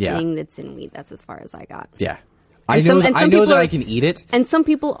or a thing that's in wheat. That's as far as I got. Yeah. I know that I can eat it. And some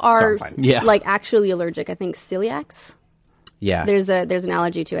people are like actually allergic. I think celiacs. Yeah. There's an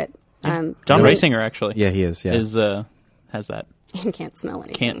allergy to it. John Rasinger actually. Yeah, he is. Yeah. Has that. And can't smell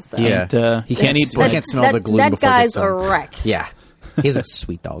anything. He can't eat. He can't smell the gluten. That guy's a wreck. Yeah. He has a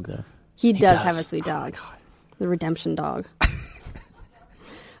sweet dog though. He does have a sweet dog. The redemption dog.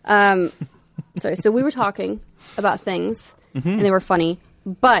 Sorry. So we were talking about things, and they were funny,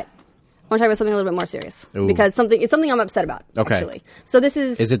 but I want to talk about something a little bit more serious. Ooh. Because it's something I'm upset about. Okay. Actually, so this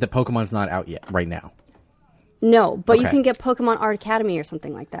is. Is it that Pokemon's not out yet right now? No, but you can get Pokemon Art Academy or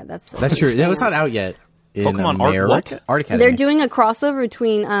something like that. That's true. No, it's not out yet. Pokemon Art Academy. They're doing a crossover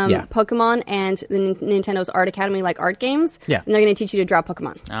between Pokemon and the Nintendo's Art Academy, like art games. Yeah. And they're going to teach you to draw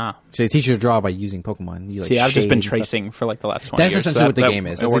Pokemon. Ah. So they teach you to draw by using Pokemon. You, See, I've just been tracing for like the last 20 years. That's essentially what the game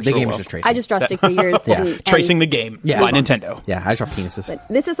is. The game is just tracing. I just draw stick figures. Tracing the game by Nintendo. Yeah, I draw penises. But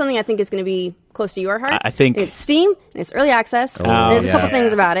this is something I think is going to be close to your heart. I think it's Steam and it's early access. There's a couple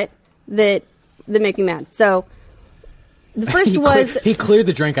things about it that make me mad. So The first was he cleared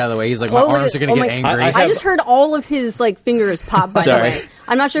the drink out of the way. He's like, my arms are going to get angry. I just heard all of his fingers pop. By the way,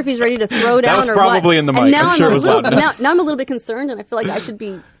 I'm not sure if he's ready to throw down that was or probably what. in the mic. And now I'm sure it was loud now I'm a little bit concerned, and I feel like I should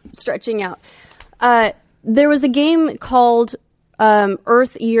be stretching out. There was a game called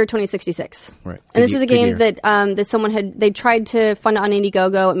Earth Year 2066. Right. And this is a game that someone they tried to fund on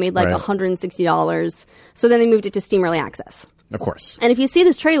Indiegogo. It made like $160. So then they moved it to Steam Early Access. Of course. And if you see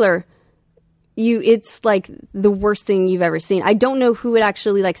this trailer, it's like the worst thing you've ever seen. I don't know who would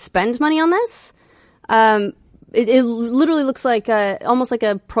actually like spend money on this. It literally looks like almost like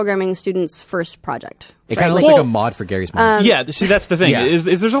a programming student's first project. It kind of looks like a mod for Garry's Mod. Yeah, see, that's the thing. Yeah. Is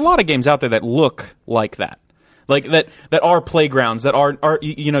there's a lot of games out there that look like that. Like that are playgrounds that are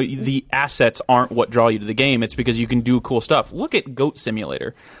the assets aren't what draw you to the game. It's because you can do cool stuff. Look at Goat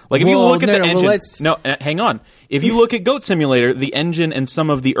Simulator. Like if you look at the engine, hang on. If you look at Goat Simulator, the engine and some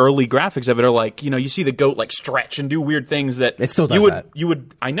of the early graphics of it are like you see the goat like stretch and do weird things that it still does that. You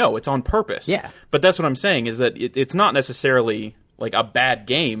would I know it's on purpose. Yeah, but that's what I'm saying is that it's not necessarily like a bad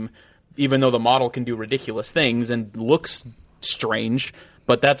game, even though the model can do ridiculous things and looks strange.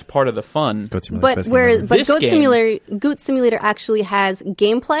 But that's part of the fun. Goat Simulator actually has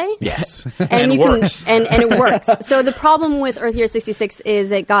gameplay. Yes, and works. And it works. So the problem with Earth Year 66 is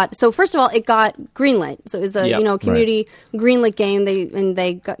first of all it got greenlit. So it was a community greenlit game.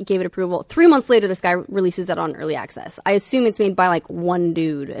 They gave it approval. 3 months later, this guy releases it on early access. I assume it's made by like one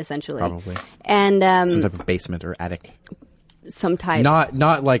dude essentially, probably, and some type of basement or attic. Some type,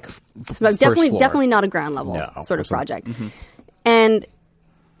 not like definitely not a ground level sort of project, and.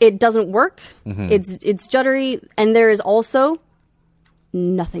 It doesn't work. Mm-hmm. It's juddery, and there is also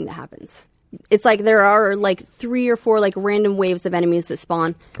nothing that happens. It's like there are like 3 or 4 like random waves of enemies that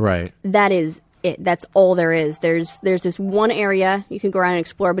spawn. Right. That is it. That's all there is. There's this one area you can go around and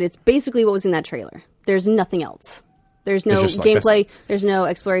explore, but it's basically what was in that trailer. There's nothing else. There's no gameplay. There's no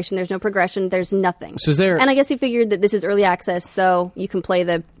exploration. There's no progression. There's nothing. So is there? And I guess he figured that this is early access, so you can play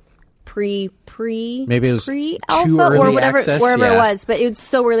the maybe it was pre-alpha or whatever it was, but it was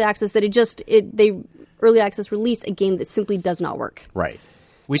so early access that they early access released a game that simply does not work. Right.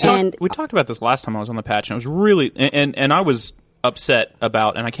 We talked about this last time I was on the patch, and it was really and I was upset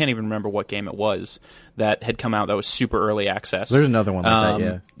about, and I can't even remember what game it was that had come out that was super early access. There's another one like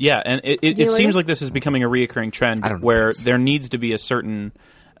that, yeah, and it seems like this is becoming a reoccurring trend where there needs to be a certain,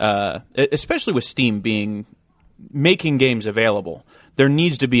 especially with Steam making games available. There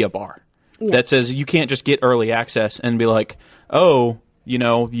needs to be a bar that says you can't just get early access and be like, oh,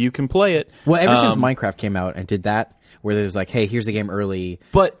 you can play it. Well, ever since Minecraft came out and did that, where there's like, hey, here's the game early,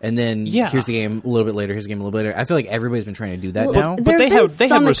 and then here's the game a little bit later, here's the game a little bit later. I feel like everybody's been trying to do that now. But they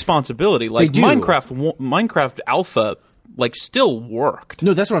have responsibility. Like Minecraft Alpha still worked.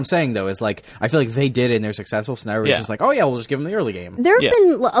 No, that's what I'm saying though. Is like I feel like they did it and they're successful. So now everybody's just like, oh yeah, we'll just give them the early game. There have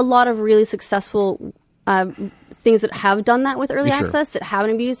been a lot of really successful things that have done that with early access that haven't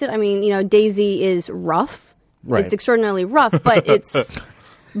abused it. I mean, DayZ is rough. Right. It's extraordinarily rough, but it's is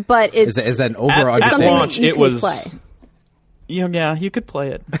that an overall at launch? It was play. Yeah, you could play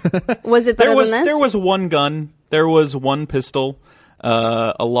it. Was it better than this? There was one gun. There was one pistol.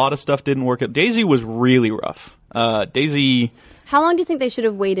 A lot of stuff didn't work. DayZ was really rough. DayZ. How long do you think they should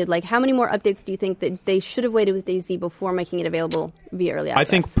have waited? Like, how many more updates do you think that they should have waited with DayZ before making it available via early access? I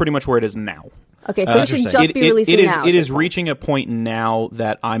think pretty much where it is now. Okay, so it should just be releasing now. It is reaching a point now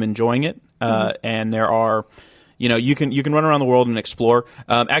that I'm enjoying it, and there are, you can run around the world and explore.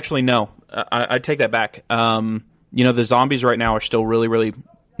 Actually, no, I take that back. The zombies right now are still really, really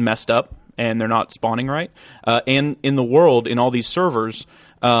messed up, and they're not spawning right. And in the world, in all these servers,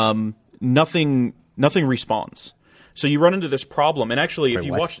 nothing respawns. So you run into this problem, and actually, if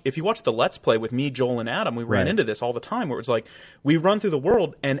you watch the Let's Play with me, Joel, and Adam, we ran into this all the time, where it's like we run through the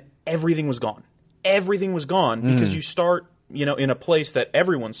world and everything was gone. Everything was gone because you start, in a place that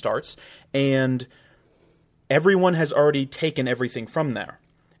everyone starts, and everyone has already taken everything from there.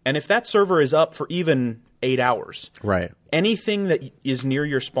 And if that server is up for even 8 hours, right, anything that is near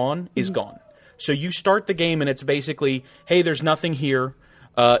your spawn is gone. So you start the game, and it's basically, hey, there's nothing here.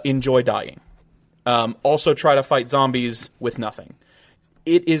 Enjoy dying. Also try to fight zombies with nothing.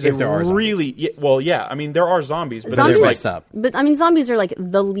 It is I mean, there are zombies, but zombies are like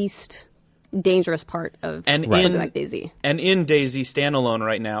the least dangerous part of something like DayZ. And in DayZ standalone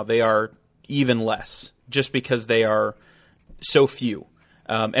right now, they are even less, just because they are so few.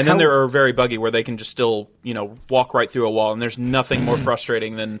 And then there are very buggy where they can just still, walk right through a wall, and there's nothing more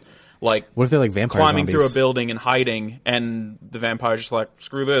frustrating than what if they're like vampire climbing zombies? Through a building and hiding, and the vampire's just like,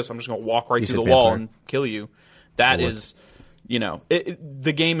 screw this, I'm just going to walk right through the wall and kill you. That is,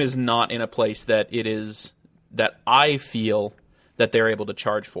 the game is not in a place that it is that I feel that they're able to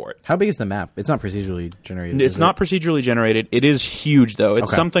charge for it. How big is the map? It's not procedurally generated. It's not procedurally generated. It is huge, though. It's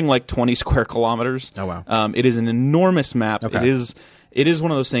Okay. something like 20 square kilometers. Oh, wow. It is an enormous map. Okay. It is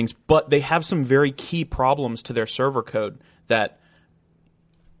one of those things, but they have some very key problems to their server code that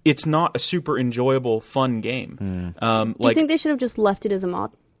it's not a super enjoyable, fun game. Do you think they should have just left it as a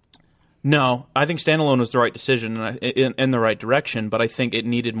mod? No, I think standalone was the right decision and in the right direction, but I think it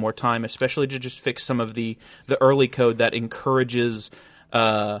needed more time, especially to just fix some of the early code that encourages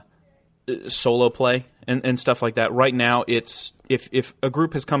solo play and stuff like that. Right now, it's if a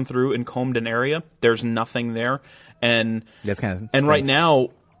group has come through and combed an area, there's nothing there, and That's kind of and right stinks. now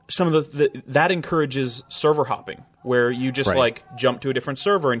some of that encourages server hopping, where you just Right. like jump to a different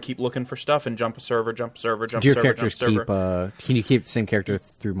server and keep looking for stuff and jump a server, jump Do your server, characters jump server. keep? Can you keep the same character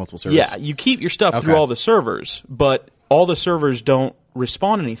through multiple servers? Yeah, you keep your stuff through Okay. all the servers, but all the servers don't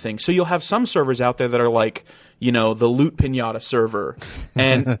respawn anything. So you'll have some servers out there that are like, the Loot Pinata server.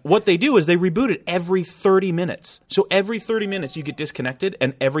 And what they do is they reboot it every 30 minutes. So every 30 minutes you get disconnected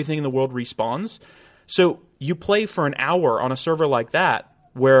and everything in the world respawns. So you play for an hour on a server like that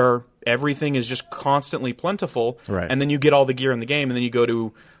where everything is just constantly plentiful. Right. And then you get all the gear in the game and then you go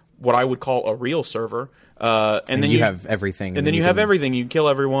to what I would call a real server. And then you have everything. And then you have everything. You kill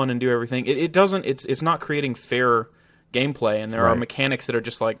everyone and do everything. It doesn't. It's not creating fair gameplay. And there are Right. mechanics that are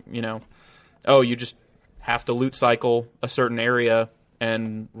just like you just have to loot cycle a certain area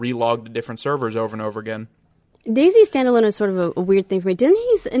and relog to different servers over and over again. DayZ standalone is sort of a weird thing for me. Didn't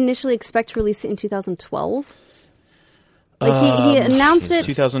he initially expect to release it in 2012? Like he announced it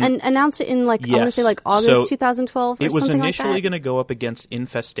 2000 and announced it in I want to Yes. say August So 2012 or It was something initially like that. going to go up against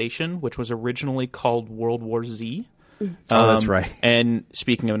Infestation, which was originally called World War Z. Oh, that's right. And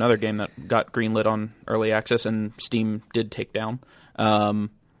speaking of another game that got greenlit on early access and Steam did take down,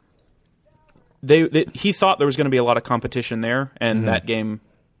 he thought there was going to be a lot of competition there, and that game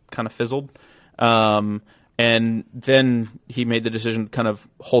kind of fizzled. And then he made the decision to kind of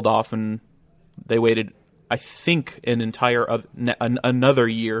hold off, and they waited, I think, an entire another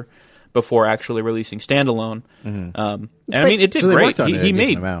year before actually releasing standalone. And I mean, it did So they great. worked on it a He decent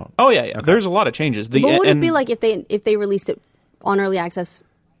made. amount. Oh yeah. There's a lot of changes. But what would it be like if they released it on early access,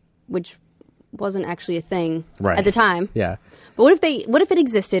 which wasn't actually a thing Right. at the time? Yeah. But what if it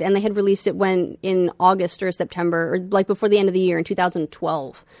existed and they had released it in August or September or like before the end of the year in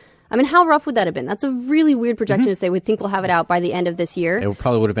 2012? I mean, how rough would that have been? That's a really weird projection to say we think we'll have it out by the end of this year. It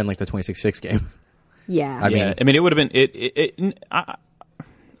probably would have been like the 26 game. Yeah. I mean- it would have been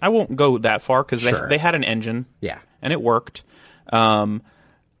I won't go that far because Sure. they had an engine, Yeah. and it worked. There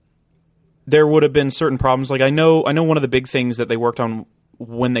would have been certain problems. Like I know one of the big things that they worked on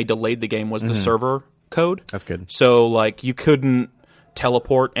when they delayed the game was the server code. That's good. So like you couldn't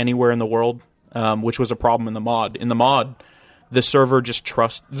teleport anywhere in the world, which was a problem in the mod. In the mod, the server just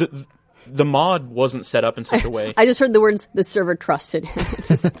the mod wasn't set up in such a way. I just heard the words "the server trusted."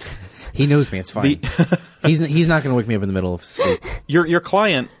 He knows me. It's fine. He's not going to wake me up in the middle of sleep. Your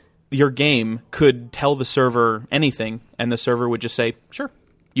client, your game could tell the server anything, and the server would just say, "Sure,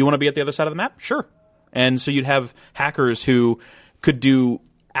 you want to be at the other side of the map? Sure." And so you'd have hackers who could do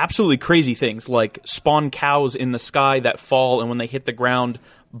absolutely crazy things, like spawn cows in the sky that fall, and when they hit the ground,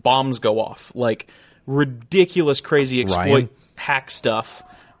 bombs go off. Like ridiculous, crazy exploit Ryan? hack stuff.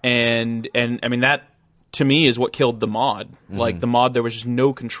 And I mean that to me is what killed the mod. Like the mod, there was just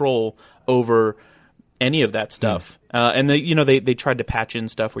no control over any of that stuff. And they tried to patch in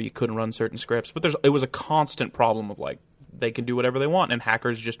stuff where you couldn't run certain scripts, but it was a constant problem of like they can do whatever they want, and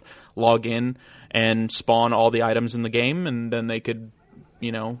hackers just log in and spawn all the items in the game, and then they could,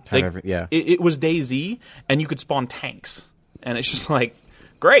 it was DayZ, and you could spawn tanks, and it's just like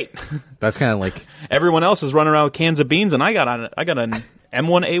great. That's kind of like. Everyone else is running around with cans of beans, and I got an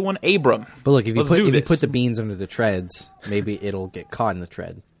M1A1 Abram. But look, if you Let's put the beans under the treads, maybe it'll get caught in the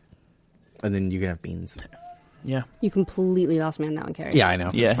tread, and then you can have beans. Yeah, You completely lost me on that one, Carrie. Yeah, I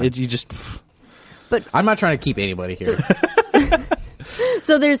know. yeah. It's fine. You just I'm not trying to keep anybody here.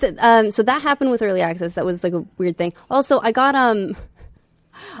 So there's so that happened with early access. That was like a weird thing. Also, I got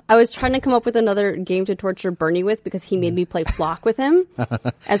I was trying to come up with another game to torture Bernie with because he made me play Flock with him.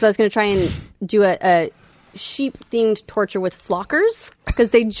 And so I was going to try and do a sheep-themed torture with Flockers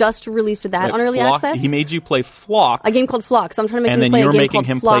because they just released that on early access. He made you play Flock, A game called Flock. So I'm trying to make and him then play you're a game making called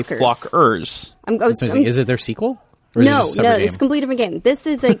him play Flockers. Flockers. Is it their sequel? Or is it No, just a separate it's a game? completely different game. This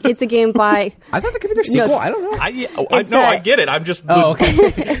is it's a game by. I thought that could be their sequel. No, I don't know. I get it. I'm just. Oh,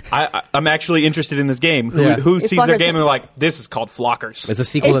 okay. I'm actually interested in this game. Yeah. Who It's sees their Flockers. game and they're like, "This is called Flockers." It's a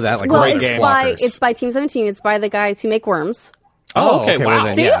sequel to that. Like well, great it's game. by Flockers. it's by Team 17. It's by the guys who make Worms. Oh, okay. Wow.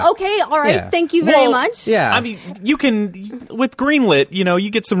 then, See? yeah. Okay, all right. Yeah. Thank you very Well, much. Yeah. I mean, you can with Greenlit. You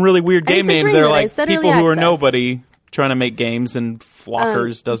get some really weird I game said names that are Greenlit, I like said people early who are access. nobody trying to make games, and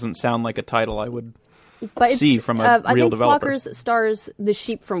Flockers doesn't sound like a title I would But see from a I real think developer. Flockers stars the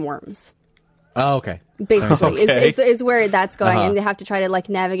sheep from Worms. Oh, okay. Basically, Okay. is where that's going, Uh-huh. and they have to try to like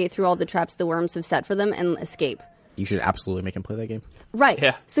navigate through all the traps the worms have set for them and escape. You should absolutely make him play that game. Right.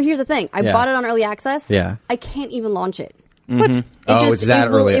 Yeah. So here's the thing: I Yeah. bought it on early access. Yeah. I can't even launch it. Mm-hmm. It It's that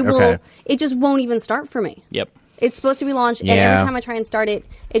early. Okay. It just won't even start for me. Yep. It's supposed to be launched, and Yeah. every time I try and start it,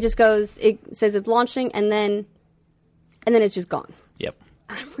 it just goes. It says it's launching, and then it's just gone. Yep.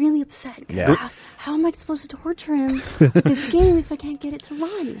 I'm really upset. 'Cause Yeah. how am I supposed to torture him with this game if I can't get it to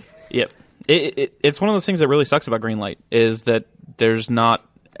run? Yep. It's one of those things that really sucks about Greenlight is that there's not.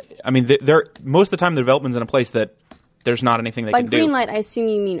 I mean, most of the time the development's in a place that there's not anything they By can do. Greenlight, I assume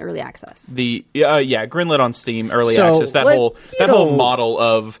you mean early access. Greenlit on Steam, early So, access. That whole model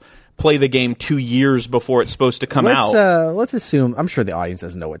of play the game 2 years before it's supposed to come out. Let's assume. I'm sure the audience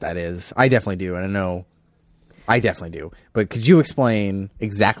doesn't know what that is. I definitely do, and I know. I definitely do. But could you explain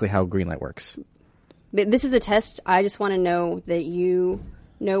exactly how Greenlight works? But this is a test. I just want to know that you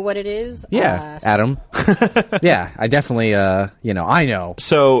know what it is. Yeah, Adam. Yeah, I definitely. I know.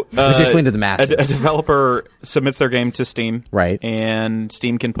 So Let's explain to the masses. A developer submits their game to Steam, Right. And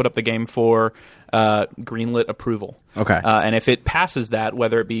Steam can put up the game for Greenlit approval. Okay. And if it passes that,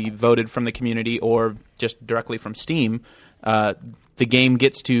 whether it be voted from the community or just directly from Steam, the game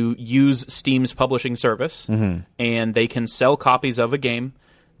gets to use Steam's publishing service, and they can sell copies of a game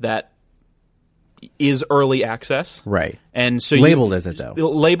that is early access, Right. And so Labeled as it, though.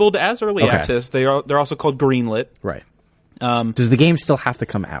 labeled as early Okay. access. They're also called Greenlit. Right. Does the game still have to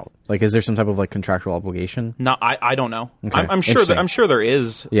come out? Like, is there some type of like contractual obligation? No, I don't know. Okay. I'm sure Interesting. I'm sure there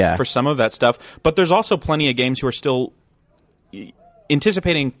is Yeah. for some of that stuff, but there's also plenty of games who are still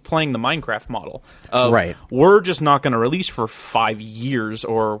anticipating playing the Minecraft model. Of, Right. We're just not going to release for 5 years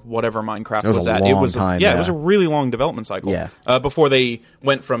or whatever Minecraft was a at. long It was time, it yeah. was a really long development cycle. Yeah. Before they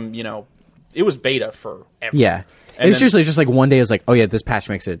went from it was beta forever. Yeah. And It's then- usually just like one day is like, oh yeah, this patch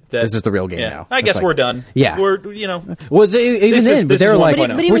makes it. This is the real game Yeah. now. I It's guess like- we're done. Yeah. We're Well, even This then, is- but this they're is like,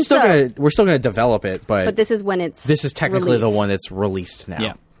 1.0. But even we're still gonna develop it, But this is when it's this is technically the released. one that's released now.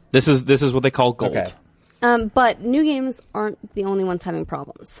 yeah. This is what they call gold. Okay. But new games aren't the only ones having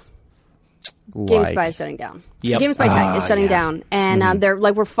problems. Like, GameSpy is shutting down. Yep. GameSpy Tech is shutting yeah. down, and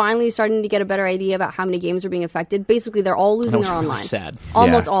we're finally starting to get a better idea about how many games are being affected. Basically, they're all losing was their really online. sad.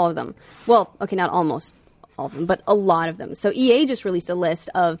 Almost Yeah. all of them. Well, okay, not almost all of them, but a lot of them. So EA just released a list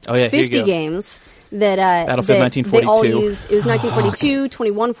of Oh, yeah, here you 50 go. games that Battlefield that they all 1942. used. It was 1942,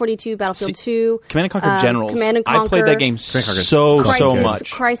 2142, Battlefield 2, Command and Conquer Generals. Command and I played that Conquer, game Conquer's so Crisis,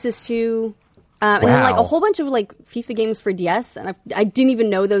 much. Crisis 2. And then like Wow. a whole bunch of like FIFA games for DS, and I didn't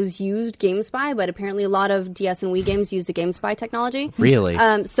even know those used GameSpy, but apparently a lot of DS and Wii games use the GameSpy technology. Really?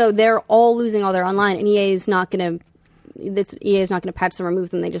 So they're all losing all their online, and EA is not going to patch them or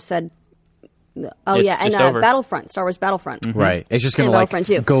remove them. They just said, oh It's yeah, and just over. Battlefront, Star Wars Battlefront, Right. It's just gonna and like Battlefront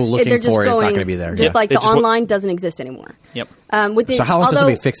 2. go looking They're just for it. It's not going- gonna be there. Just Yeah. like the It just online doesn't exist anymore. Yep. With the, So how until although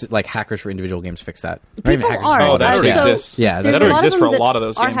somebody fix it, like hackers for individual games fix that? Or even people hackers are. for Oh, that already so exists. Yeah, there's that a already lot exists of for them a lot of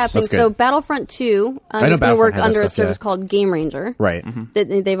those are games. happening. That's good. So Battlefront 2 know is going to Battlefront work has under that a stuff, service yeah. called Game Ranger. Right.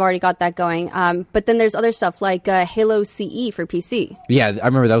 They've already got that going. But then there's other stuff like Halo CE for PC. Yeah, I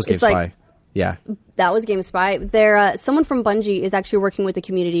remember that was It's GameSpy. like- Yeah. That was GameSpy. There, someone from Bungie is actually working with the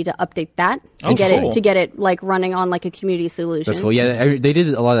community to update that to Oh, get cool. it like running on like a community solution. That's cool. Yeah, they did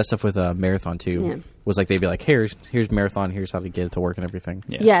a lot of that stuff with Marathon too. Yeah. Was like they'd be like, here's Marathon, here's how to get it to work and everything.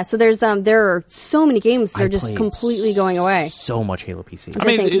 Yeah. So there's there are so many games that I are just played completely going away. So much Halo PC. I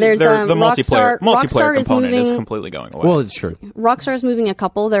mean, think there's, the multiplayer Rockstar is component is moving- completely going away. Well, it's true. Rockstar's moving a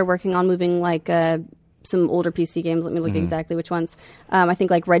couple. They're working on moving like some older PC games. Let me Mm-hmm. look exactly which ones. I think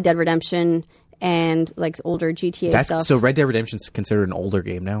like Red Dead Redemption and like older GTA stuff. So Red Dead Redemption's considered an older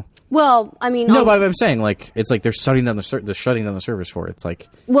game now. Well, I mean, No, but I'm saying like it's like they're shutting down the shutting down the servers for it. It's like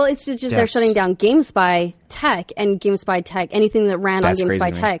well, it's just they're That's- shutting down GameSpy Tech and GameSpy Tech. Anything that ran on That's crazy GameSpy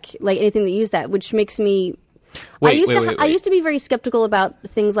to me. Tech, like anything that used that, which makes me. Wait. I used to be very skeptical about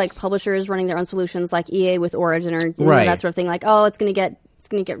things like publishers running their own solutions, like EA with Origin or Right. that sort of thing. Like, oh, this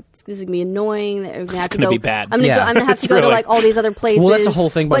is gonna be annoying. I'm gonna have to gonna go. be bad. I'm gonna have to go to really- like all these other places. Well, that's the whole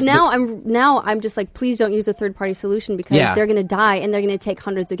thing, But but- now I'm just like, please don't use a third party solution because Yeah. they're gonna die and they're gonna take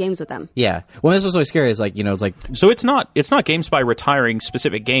hundreds of games with them. yeah. Well, this was really scary. Is like it's like So it's not GameSpy retiring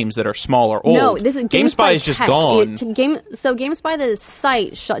specific games that are small or old. No, this is GameSpy is just Tech. gone. GameSpy the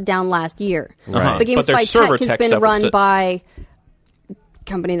site shut down last year. Right. But But their GameSpy server Tech has tech been stuff is run still- by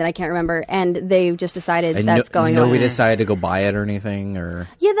company that I can't remember, and they've just decided And that's going on. Nobody decided to go buy it or anything, or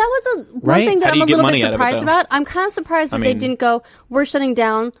Yeah, that was one Right? thing that How do I'm you a get little money bit out of it, surprised though? about. I'm kind of surprised that they mean- didn't go, we're shutting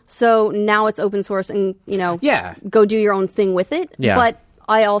down, so now it's open source and, Yeah. go do your own thing with it. Yeah. But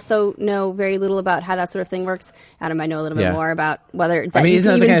I also know very little about how that sort of thing works. Adam might know a little bit Yeah. more about whether that mean, you isn't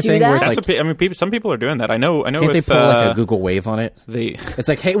can that the even kind of do thing where that. it's That's like- what some people are doing that. I know. can't with, they put like a Google Wave on it? the It's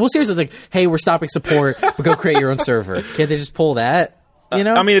like, hey, well, seriously, it's like, hey, we're stopping support, but go create your own server. Can't they just pull that? You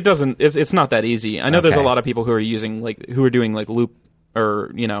know? I mean, it doesn't. It's not that easy. I know there's a Okay. lot of people who are doing like loop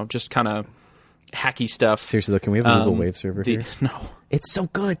or just kind of hacky stuff. Seriously, though, can we have a Google Wave server here? No. It's so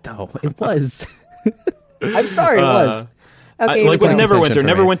good, though. It was. I'm sorry, it was. Okay, Like with Point of contention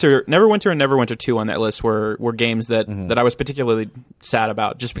for me. Neverwinter, and Neverwinter 2 on that list were games that I was particularly sad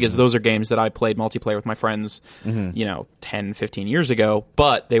about, just because those are games that I played multiplayer with my friends, 10, 15 years ago,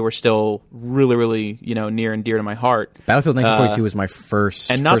 but they were still really, really, near and dear to my heart. Battlefield 1942 was my first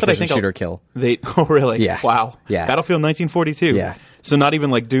And not that I first-person think shooter kill. Oh, really? Yeah. Wow. Yeah. Battlefield 1942. Yeah. So not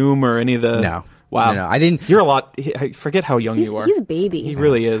even like Doom or any of the. No. Wow. No, I didn't. You're a lot. I forget how young you are. he's a baby. He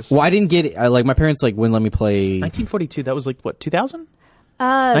really is. Well, I didn't get like my parents wouldn't let me play. 1942. That was like what? 2000?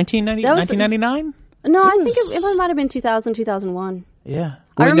 That was- 1999. No, I think it might have been 2000, 2001. Yeah.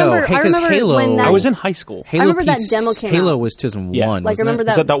 I Wait, no, remember. hey, I 'cause remember Halo- when that. I was in high school. Halo I remember that piece- demo came Halo out. was 2001. Yeah. Like, wasn't remember it?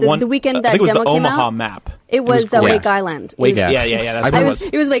 that- Is that the one? weekend I that think it was demo the came Omaha out? map. It was great. Wake Island. Wake It was- Island. Yeah. That's I what it was, was.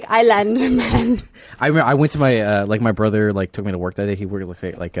 it was Wake Island, man. I remember I went to my my brother took me to work that day. He worked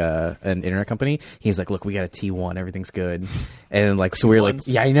at an internet company. He was like, "Look, we got a T1, everything's good," and so we were like, T1s?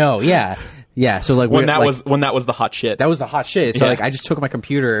 "Yeah, I know, yeah." So When that was the hot shit. that was the hot shit. So Yeah. I just took my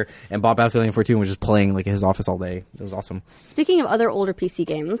computer and bought Battlefield 1942 and was just playing in his office all day. It was awesome. Speaking of other older PC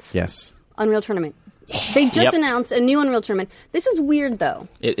games, Yes. Unreal Tournament. They just Yep. announced a new Unreal Tournament. This is weird, though.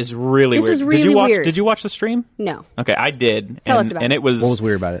 It is really This weird. is really did you watch, weird. Did you watch the stream? No. Okay, I did. Tell and, us about and it. it was What was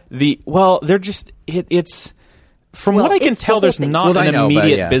weird about it? They're just it's from Well, what I can it's the tell, whole there's thing. not Well, I an know, but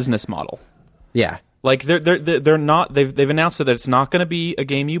immediate yeah. business model. Yeah. Like they're not. They've announced that it's not going to be a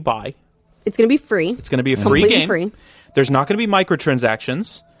game you buy. It's going to be free. It's going to be a free Completely game. free. There's not going to be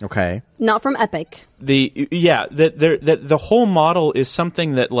microtransactions. Okay. Not from Epic. The whole model is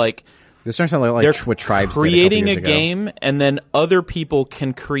something that This starts to sound like they're what Tribes creating did a couple years ago. game, and then other people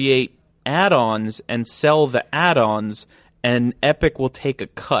can create add-ons and sell the add-ons, and Epic will take a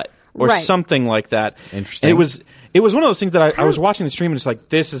cut or Right. something like that. Interesting. And it was one of those things that I was watching the stream, and it's like,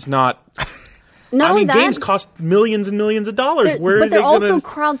 this is not. Not I mean, only that, games cost millions and millions of dollars. they're- Where are but they they're also gonna?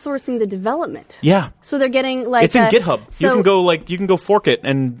 crowdsourcing the development. Yeah. So they're getting like It's in GitHub. So You can go fork it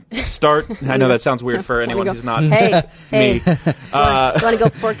and start. I know that sounds weird for Wanna anyone go- who's not. Hey, me. you want to go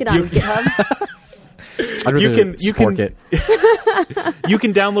fork it on GitHub? I'd rather You can spork it. You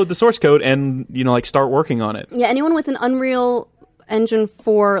can download the source code and start working on it. Yeah, anyone with an Unreal Engine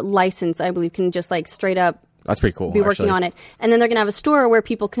 4 license, I believe, can just straight up That's pretty cool. be working on it. And then they're going to have a store where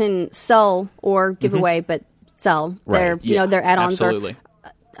people can sell or give away, but sell their their add-ons. Absolutely.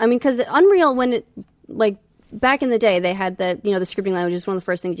 I mean, because Unreal, when it back in the day, they had the the scripting language is one of the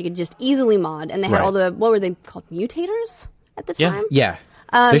first things you could just easily mod, and they had Right. all the what were they called, mutators at the Yeah. time. Yeah.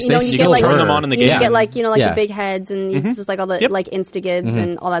 You know, you can get like turn them on in the you game. get Yeah. the big heads and you just all the Yep. instagibs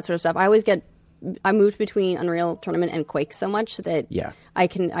and all that sort of stuff. I moved between Unreal Tournament and Quake so much that Yeah. I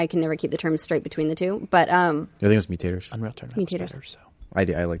can never keep the terms straight between the two. But I think it was Mutators. Unreal Tournament was Mutators. better, so.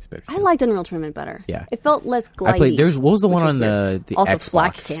 I liked it better. I liked Unreal Tournament better. Yeah. It felt less glidey. I played. What was the one which on weird. the also Xbox?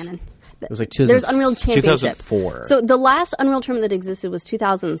 Black Cannon. It was like There's Unreal Championship 2004. So the last Unreal Tournament that existed was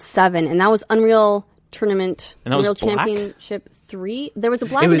 2007, and that was Unreal Tournament, And that was Unreal black? Championship 3. There was a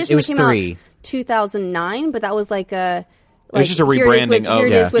black It was- edition it was that came 3. out 2009, but that was like a. It was just a here it is rebranding with, of- here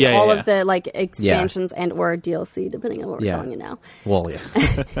it Yeah. is with Yeah, all yeah, of the expansions and or DLC, depending on what we're Yeah. calling it now. Well,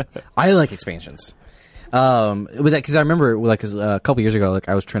 yeah. I like expansions. Because I remember, cause a couple years ago,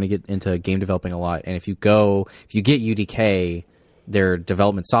 I was trying to get into game developing a lot, and if you get UDK, their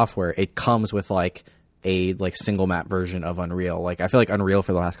development software, it comes with a single map version of Unreal. I feel like Unreal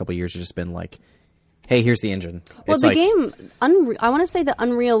for the last couple of years has just been hey, here's the engine. Well, It's the game, I want to say that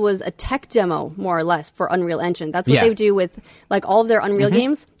Unreal was a tech demo, more or less, for Unreal Engine. That's what Yeah. they do with all of their Unreal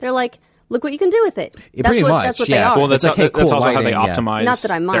games. They're like, look what you can do with it. That's pretty what, much, That's what yeah. they are. Well, that's, It's like, hey, that's cool, also how they lighting, yeah. optimize Not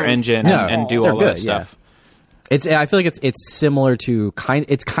that I their mind. engine No, and do they're all that good, stuff. Yeah. I feel like it's similar to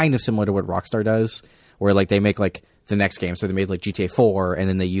it's kind of similar to what Rockstar does, where they make the next game. So they made GTA 4, and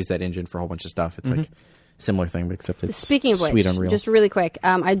then they use that engine for a whole bunch of stuff. It's similar thing, but except it's Speaking of sweet which, Unreal. just really quick,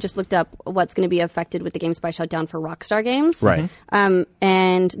 I just looked up what's going to be affected with the GameSpy shutdown for Rockstar games. Right.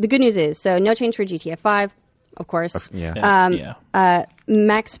 And the good news is, so no change for GTA 5, of course. Yeah. Yeah.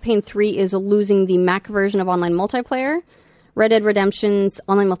 Max Payne 3 is losing the Mac version of online multiplayer, Red Dead Redemption's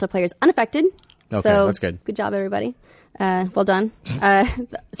online multiplayer is unaffected. Okay, so that's good. Good job, everybody. Well done.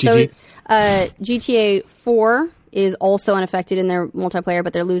 GG. GTA 4 is also unaffected in their multiplayer,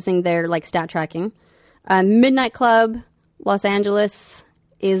 but they're losing their stat tracking. Midnight Club Los Angeles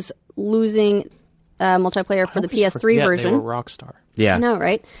is losing multiplayer for the PS3 version. They were Rockstar. Yeah. I know,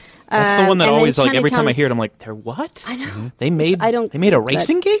 right? That's the one that and then always every time Chinatown- I hear it, I'm like, they're what? I know. They made a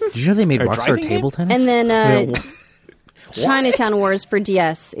racing game? Did you know they made Or Rockstar driving table game? tennis? And then Chinatown Wars for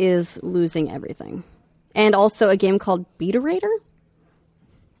DS is losing everything. And also a game called Beta Raider.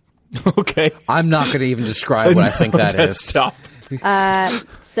 Okay. I'm not going to even describe what I think that is. Stop.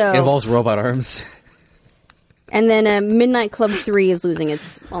 So It involves robot arms. And then Midnight Club 3 is losing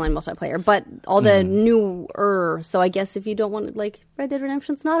its online multiplayer, but all the newer. So I guess if you don't want Red Dead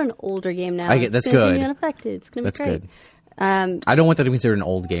Redemption's not an older game now. That's it's gonna good. be unaffected. It's gonna That's be great. good. I don't want that to be considered an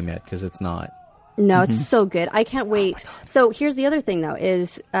old game yet because it's not. No, it's so good. I can't wait. So here's the other thing, though,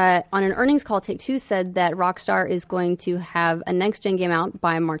 is on an earnings call, Take-Two said that Rockstar is going to have a next-gen game out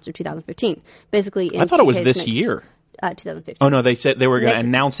by March of 2015. Basically, I thought it was this year. 2015. Oh, no, they said they were going to Next-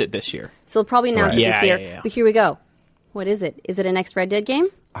 announce it this year. So they'll probably announce Right. it this Yeah, year. yeah, yeah. But here we go. What is it? Is it a next Red Dead game?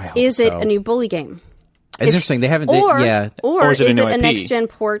 I hope Is it so. a new Bully game? It's interesting. They haven't. Or Or is is it it a a new IP? next-gen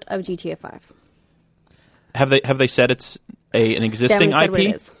port of GTA 5? Have they said it's an existing They haven't said what IP?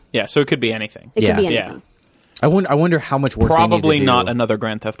 it is. Yeah, so it could be anything. It Yeah. could be Yeah. anything. I wonder how much work. Probably they need to not do. another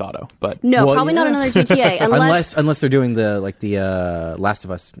Grand Theft Auto, but No, Well, probably not yeah. another GTA. unless they're doing the Last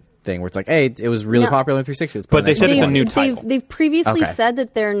of Us thing where it's it was really No. popular in 360. Let's put But it they next said to it's a one. new title. They've previously Okay. said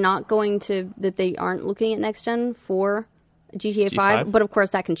that they're not going to, that they aren't looking at next gen for GTA 5, G5? but of course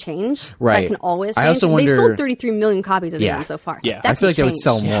that can change. Right. That can always I change. also They wonder- sold 33 million copies of the Yeah. game so far. Yeah. That I feel can like they would change.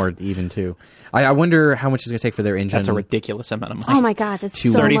 sell more even too. I wonder how much it's going to take for their engine. that's a ridiculous amount of money. Oh my god, that's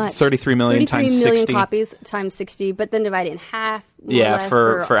so 30 much. 33 million times 33 million 60. copies times 60, but then divide it in half. More Yeah,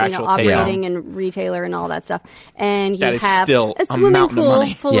 or less, for actual operating takedown. and retailer and all that stuff. And you That is have still a a swimming mountain of pool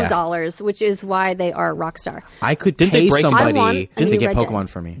money. full Yeah. of dollars, which is why they are Rockstar. I could Didn't they pay break- I want somebody a to new get Red Dead. Pokemon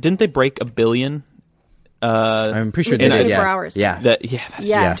for me. Didn't they break $1 billion? I'm pretty sure they Within did. 24 Yeah. hours. Yeah. That's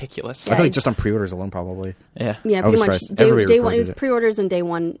Yeah. ridiculous. I feel like it's- just on pre-orders alone, probably. Yeah. Yeah, I was pretty much. surprised. Everybody Day one, reported it was it. pre-orders and day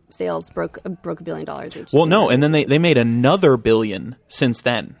one sales broke $1 billion. Which Well, no, and then they made another $1 billion since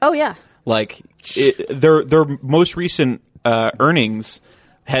then. oh yeah, Their most recent earnings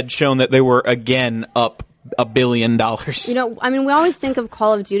had shown that they were again up $1 billion. you know, I mean, we always think of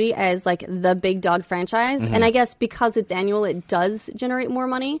Call of Duty as the big dog franchise, Mm-hmm. and I guess because it's annual, it does generate more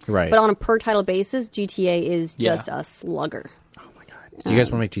money. Right. But on a per title basis, GTA is Yeah. just a slugger. Do you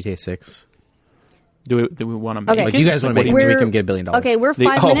guys want to make GTA 6? Do we want to make Okay. it? Like, do you guys want to make it so We're- we can get $1 billion? Okay, we're The-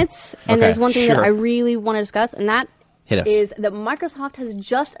 5 oh, minutes, and okay, there's one thing sure. that I really want to discuss, and that Hit us. is that Microsoft has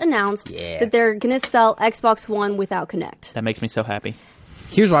just announced Yeah. that they're going to sell Xbox One without Kinect. That makes me so happy.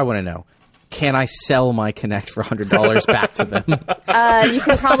 Here's what I want to know. Can I sell my Kinect for $100 back to them? You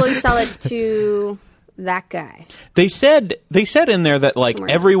can probably sell it to that guy. They said in there that Somewhere.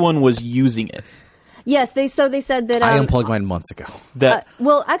 everyone was using it. Yes, they said that I unplugged mine months ago. That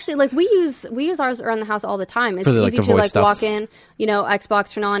well, actually, we use ours around the house all the time. It's For the, easy the to voice stuff. walk in,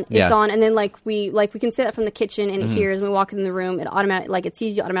 Xbox turn on, it's Yeah. on, and then we can say that from the kitchen and it hears. And we walk in the room, it it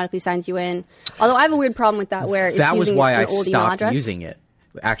sees you, automatically signs you in. Although I have a weird problem with that, where it's That was using why I your old email stopped address. using it.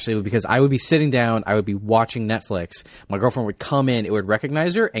 Actually, because I would be sitting down, I would be watching Netflix. My girlfriend would come in, it would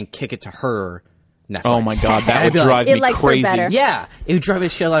recognize her and kick it to her Netflix. oh my god, that I'd would be like, drive It me likes her crazy. better. Yeah, it would drive me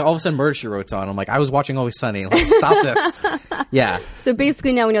shit. Like all of a sudden, Murder She Wrote's on. I'm like, I was watching Always Sunny. Like, stop this. Yeah, So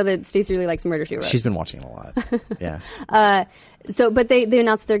basically, now we know that Stacey really likes Murder She Wrote. she's been watching it a lot. Yeah, But they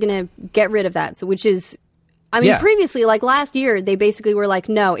announced they're going to get rid of that. So which is, I mean, Yeah. previously, last year, they basically were like,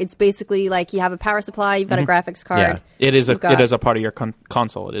 no, it's basically you have a power supply, you've got a graphics card. Yeah. It is you've got- a part of your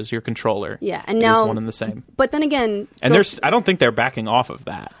console. It is your controller. Yeah, and It is now one and the same. But then again, And I don't think they're backing off of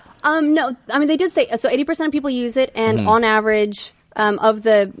that. no, I mean they did say so. 80% of people use it, and on average, of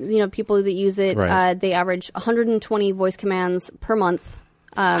the people that use it, Right. they average 120 voice commands per month.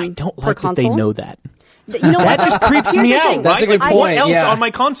 I don't per like that they console. know that. You know That what? just creeps Here's me the out. thing. That's a good Like, point, what else yeah. on my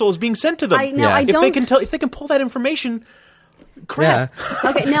console is being sent to them? I know. Yeah. I If don't. they can pull that information, yeah. crap.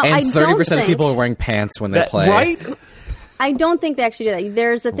 Okay, now I And don't 30% of think- people are wearing pants when they That, play. right? I don't think they actually do that.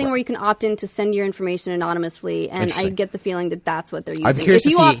 There's a thing where you can opt in to send your information anonymously, and I Interesting. get the feeling that that's what they're using. I'm curious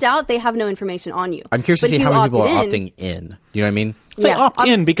If you to see- opt out, they have no information on you. I'm curious to But see if how you many people are opted in- opting in. Do you know what I mean? They Yeah, opt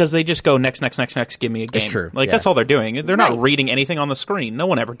in because they just go next, give me a game. It's true, Like yeah. that's all they're doing. They're Right. not reading anything on the screen. No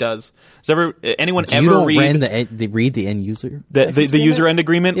one ever does. Does anyone You ever don't read read the end user? the user end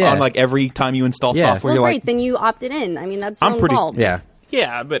agreement Yeah. on every time you install Yeah. software? Well, You're great. like, Then you opted in. I mean, that's your I'm own pretty- fault. Yeah.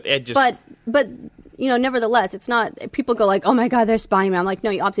 yeah, but it just But nevertheless, it's not. People go like, "Oh my god, they're spying me." I'm like, no,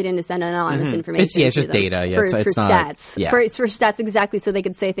 you opted in to send anonymous information. It's just data. Yeah, for it's not, stats. Yeah. For stats, exactly. So they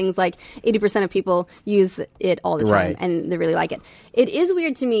could say things like 80% of people use it all the time, Right. and they really like it. It is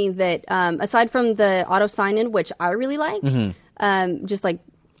weird to me that aside from the auto sign in, which I really like, just like.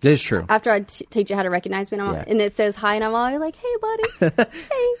 It is true. After I teach you how to recognize me, and it says hi, and I'm always like, "Hey, buddy,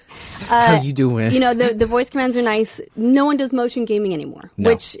 hey, How you doing?" the voice commands are nice. No one does motion gaming anymore, No.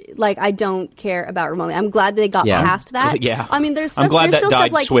 which I don't care about remotely. I'm glad they got past that. Yeah. I mean, there's stuff, I'm glad there's that still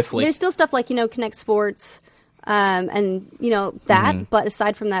died stuff like, swiftly. There's still stuff like Connect Sports. And that, but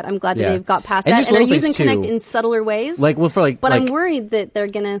aside from that, I'm glad that they've got past And that just and are little using things, too. Connect in subtler ways. But I'm worried that they're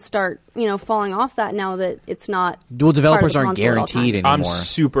gonna start, falling off that now that it's not. Dual developers part of aren't the console at all guaranteed times. anymore. I'm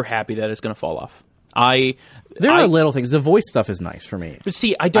super happy that it's going to fall off. There are little things. The voice stuff is nice for me. But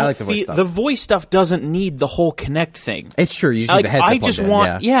see, I don't like the voice feel stuff. the voice stuff doesn't need the whole Connect thing. It's true. You just need the headset I plugged just in,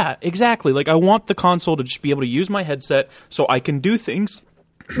 want, yeah. exactly. Like I want the console to just be able to use my headset so I can do things.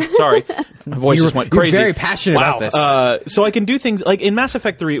 Sorry, my voice just went crazy. You're very passionate about this. So I can do things like in Mass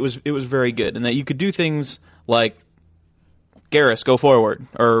Effect 3. It was very good, in that you could do things like Garrus, go forward,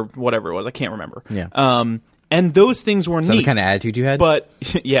 or whatever it was. I can't remember. Yeah. And those things were Is that neat. the kind of attitude you had? But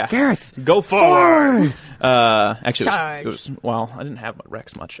yeah, Garrus, go forward. Actually, Charge. it was I didn't have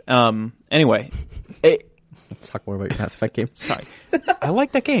Rex much. Anyway, Let's talk more about your Mass Effect game. sorry, I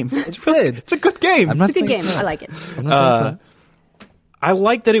like that game. It's good. It's a good game. I'm not It's a good saying game. it's not. I like it. I'm not saying it's not. I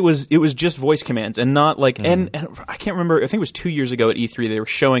like that it was just voice commands and not like and I can't remember. I think it was 2 years ago at E3 they were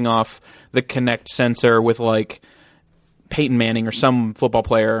showing off the Kinect sensor with like Peyton Manning or some football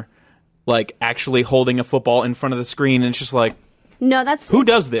player like actually holding a football in front of the screen, and it's just like. No, Who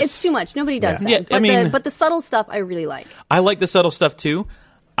does this? It's too much. Nobody does that. Yeah, I mean- but the subtle stuff I really like. I like the subtle stuff too.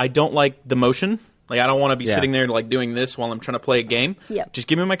 I don't like the motion. Like I don't want to be Yeah. sitting there like doing this while I'm trying to play a game. Yep. Just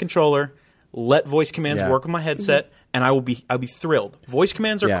give me my controller, let voice commands Yeah. work with my headset, and I'll be thrilled. Voice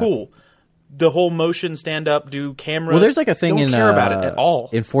commands are Yeah. cool. The whole motion, stand up, do camera. Well, there's like a thing don't in care about it at all.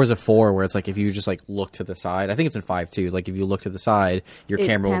 in Forza 4 where it's like if you just like look to the side. I think it's in 5 too. Like if you look to the side, your It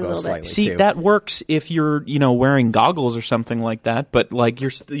camera will pans a go little bit. slightly. See, too. that works if you're wearing goggles or something like that. But like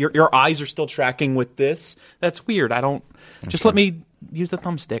your eyes are still tracking with this. That's weird. I don't. Just let me use the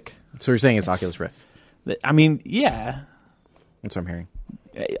thumbstick. So you're saying it's Oculus Rift? I mean, yeah. That's what I'm hearing.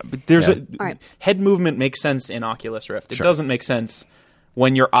 But there's Yeah. All right. head movement makes sense in Oculus Rift. It Sure. doesn't make sense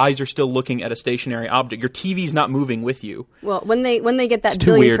when your eyes are still looking at a stationary object. Your TV's not moving with you. Well, when they get that too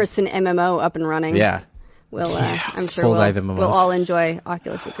billion weird. person MMO up and running, Yeah. I'm sure full dive MMOs. we'll all enjoy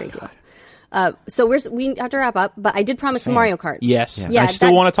Oculus a great deal. So we have to wrap up, but I did promise Same. Mario Kart. Yes. Yeah, I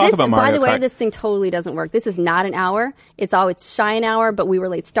still want to talk this- about Mario By the way, Kart. this thing totally doesn't work. This is not an hour. It's shy an hour, but we were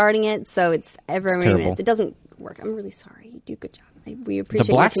late starting it, so it's every many terrible. minutes. It doesn't work. I'm really sorry. You do a good job. We appreciate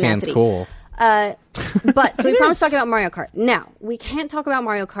The black your sand's tenacity. cool. But so we promised to talk about Mario Kart. Now we can't talk about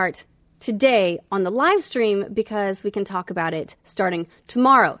Mario Kart today on the live stream because we can talk about it starting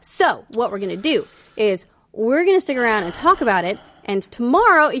tomorrow. So what we're going to do is we're going to stick around and talk about it. And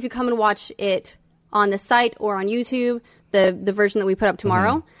tomorrow, if you come and watch it on the site or on YouTube, the version that we put up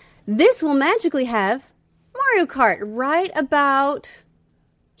tomorrow, this will magically have Mario Kart right about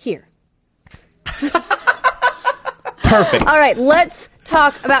here. Perfect. All right, let's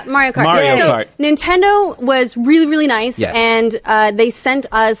talk about Mario Kart. Mario So, Kart. Nintendo was really, really nice, Yes. and they sent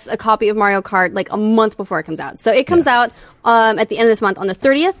us a copy of Mario Kart like a month before it comes out. So it comes out at the end of this month on the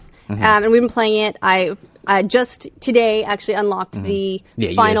 30th, and we've been playing it. I just today actually unlocked the Yeah,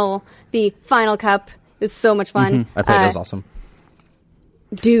 you final cup. It's so much fun. I played. It was awesome.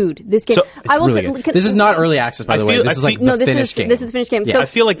 Dude, this game. So, I will Really good. This is not early access, by the way. feel- This I is like feel- the no. This finished is game. this is finished game. Yeah, So I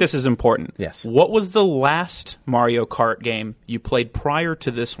feel like this is important. Yes. What was the last Mario Kart game you played prior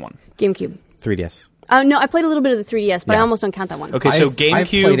to this one? GameCube. 3DS. No, I played a little bit of the 3DS, but I Yeah. almost don't count that one. Okay, so I've played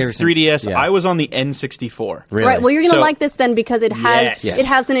GameCube, everything. 3DS. Yeah. I was on the N64. Really? Right. Well, you're gonna So- like this then because it has Yes. it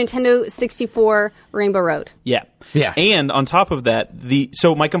has the Nintendo 64 Rainbow Road. Yeah. Yeah. And on top of that,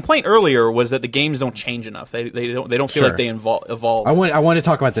 so my complaint earlier was that the games don't change enough. They don't feel Sure. like they evolve. I want to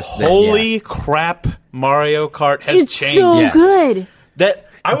talk about this. then, Holy yeah. crap! Mario Kart has It's changed. so Yes. good. That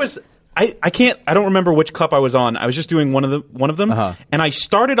I don't remember which cup I was on. I was just doing one of them, Uh-huh. and I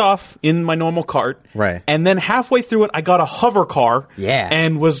started off in my normal cart, Right. And then halfway through it, I got a hover car, Yeah.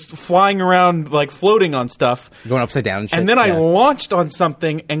 and was flying around like floating on stuff. Going upside down and shit. And then I yeah. launched on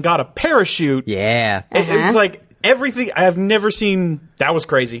something and got a parachute. Yeah. It's like everything I have never seen. That was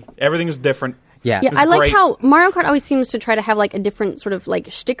crazy. Everything is different. Yeah. Yeah, It's I like great. how Mario Kart always seems to try to have like a different sort of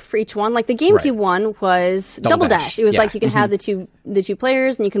like shtick for each one. Like the GameCube Right. one was Double Double Dash. Dash. It was Yeah. like you can have the two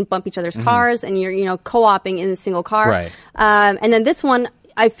players and you can bump each other's cars and you're co-oping in a single car. Right. And then this one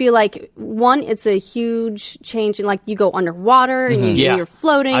I feel like one, it's a huge change in like you go underwater and you're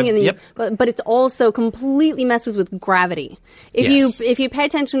floating, and then but it's also completely messes with gravity. If you pay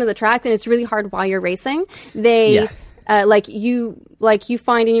attention to the track, then it's really hard while you're racing. They you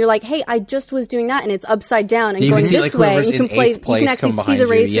find and you're like, hey, I just was doing that and it's upside down and going this way. And you can actually see the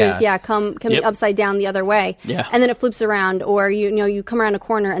racers coming upside down the other way. Yeah. And then it flips around, or you come around a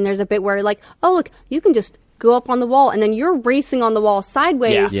corner and there's a bit where like, oh look, you can just go up on the wall and then you're racing on the wall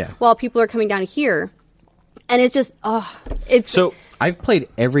sideways while people are coming down here. And it's just so I've played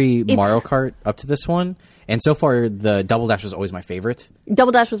every Mario Kart up to this one. And so far, the Double Dash was always my favorite.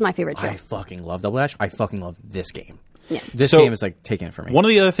 Double Dash was my favorite too. I fucking love Double Dash. I fucking love this game. Yeah. This game is like taking it for me. One of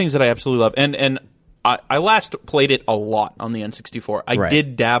the other things that I absolutely love, and I last played it a lot on the N64. I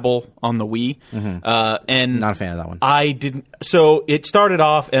did dabble on the Wii, and not a fan of that one. I didn't. So it started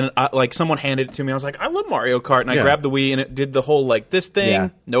off, and like someone handed it to me. I was like, I love Mario Kart, and I grabbed the Wii, and it did the whole like this thing. Yeah.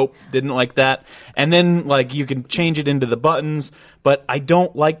 Nope, didn't like that. And then like you can change it into the buttons, but I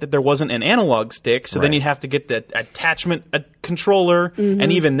don't like that there wasn't an analog stick. So then you'd have to get the attachment controller,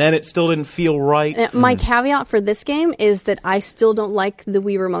 and even then it still didn't feel right. My caveat for this game is that I still don't like the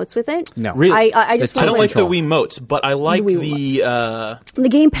Wii remotes with it. No, really, I just I don't like the Wiimotes, but I like the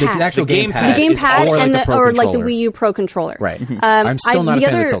gamepad, the actual gamepad, and or like the Wii U Pro controller. Right. I'm still not a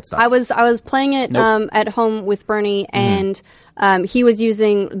fan of the tilt stuff. I was playing it at home with Bernie, and he was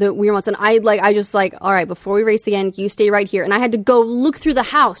using the Wii remotes, and I just all right, before we race again, you stay right here, and I had to go look through the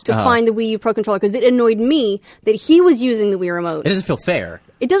house to find the Wii U Pro controller because it annoyed me that he was using the Wii remote. It doesn't feel fair.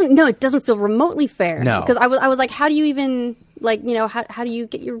 It doesn't. No, it doesn't feel remotely fair. No, because I was like, how do you even how do you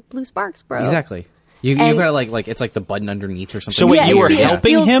get your blue sparks, bro? Exactly. You gotta like it's like the button underneath or something. So wait, you were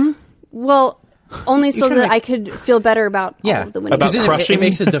helping him? Well, only so that I could feel better about all of the winning. About crushing. It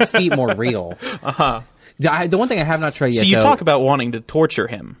makes the defeat more real. The one thing I have not tried yet. So you talk about wanting to torture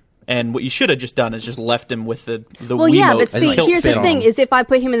him, and what you should have just done is just left him with the Well, Wiimote yeah, but see, here's the thing: is if I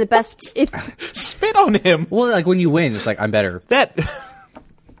put him in the best, spit on him. Well, like when you win, it's like I'm better. That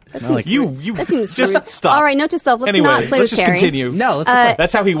seems that seems just rude. Stop. All right, note to self. Let's anyway, not play let's with just Terry. continue. No, let's play.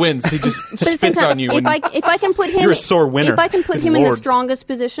 That's how he wins. He just But at the same spits time, on you. If I can put him, you're a sore winner. If I can put Good him in the Lord. strongest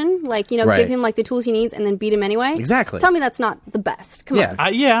position, like give him like the tools he needs, and then beat him anyway. Exactly. Tell me that's not the best. Come on.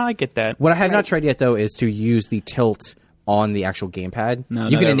 I get that. What I have not tried yet though is to use the tilt on the actual gamepad. No,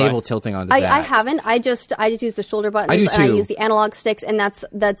 you can neither have enable I. tilting onto that. I haven't. I just use the shoulder buttons. I do and I too. use the analog sticks, and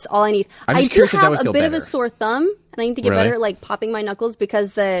that's all I need. I'm I just do curious if that have would a feel bit of a better. sore thumb, and I need to get Really? better at like popping my knuckles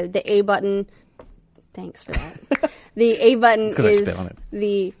because the A button. Thanks for that. The A button is 'cause I spit on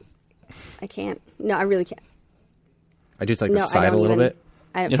it. I can't. No, I really can't. I do like No, the I side a don't little even-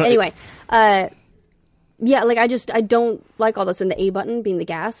 bit. Anyway, yeah, like I don't like all this. And the A button being the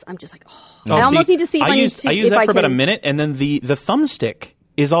gas, I'm just like, I almost need to see if I need to. I use if that I for about a can- minute, and then the thumbstick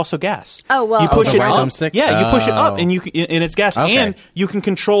is also gas. Oh, well, you push okay. it The right up. thumbstick? Yeah, you push it up, Oh. and and it's gas, Okay. and you can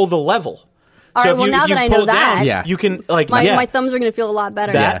control the level. All right, well, now that I know pull it that, down, Yeah. you can like my thumbs are going to feel a lot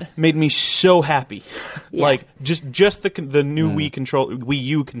better. That made me so happy. Yeah. Like just the new Wii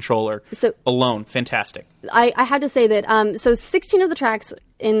U controller So- alone, fantastic. I had to say that so 16 of the tracks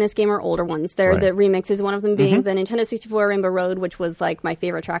in this game are older ones. They're the remixes, one of them being the Nintendo 64 Rainbow Road, which was like my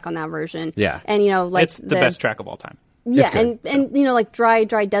favorite track on that version. Yeah. And like It's the best track of all time. Yeah, It's and like dry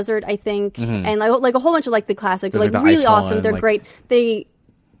desert, I think, and like a whole bunch of like the classic, There's, like like, the really ice awesome. one, They're like- great.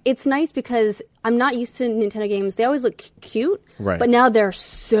 It's nice because I'm not used to Nintendo games. They always look cute, Right. but now they're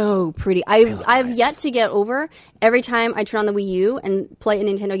so pretty. I've nice. yet to get over every time I turn on the Wii U and play a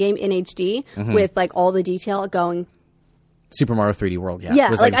Nintendo game in HD with like all the detail going. Super Mario 3D World. Yeah. Yeah,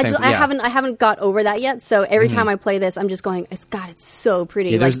 It was like the same- I haven't got over that yet. So every time I play this, I'm just going, it's so pretty.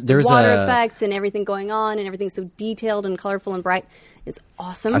 Yeah, like there's water a- effects and everything going on, and everything's so detailed and colorful and bright. It's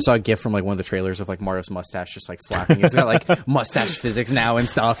awesome. I saw a GIF from like one of the trailers of like Mario's mustache just like flapping. It's got like mustache physics now and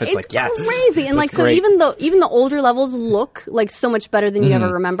stuff. It's like yes, crazy. And like That's so, great. even the older levels look like so much better than you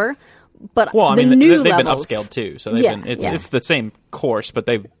ever remember. But Well, I the mean, new they've been levels, upscaled too, so they've Yeah, been. It's yeah. it's the same course, but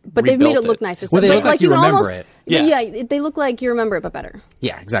they've they've made it rebuilt look nicer. So, Well, they but, look like you can remember almost, it. Yeah. they look like you remember it, but better.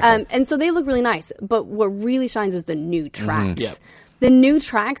 Yeah, exactly. And so they look really nice. But what really shines is the new tracks. Yep. The new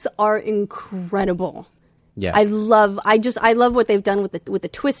tracks are incredible. yeah, I love what they've done with the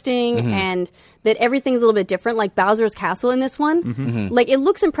twisting and that everything's a little bit different. Like Bowser's Castle in this one, like it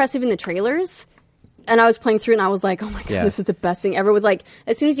looks impressive in the trailers, And I was playing through, and I was like, "Oh my god, Yeah. this is the best thing ever!" With like,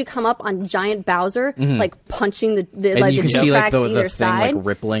 as soon as you come up on giant Bowser, like punching the like you the can see like tracks the either thing side, like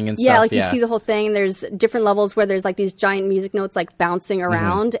rippling and yeah, stuff. like you see the whole thing. And there's different levels where there's like these giant music notes like bouncing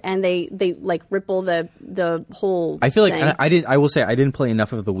around, and they like ripple the whole. I feel like thing. and I will say I didn't play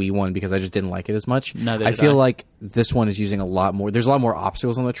enough of the Wii one because I just didn't like it as much. Neither I did feel I. like this one is using a lot more. There's a lot more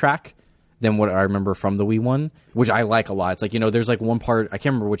obstacles on the track than what I remember from the Wii one, which I like a lot. It's like, there's like one part, I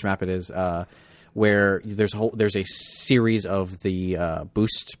can't remember which map it is, where there's a series of the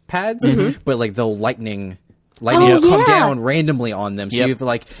boost pads, but like the lightning will come down randomly on them. So Yep. you have to,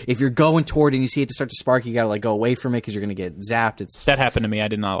 like, if you're going toward it and you see it to start to spark, you gotta like go away from it because you're gonna get zapped. That happened to me. I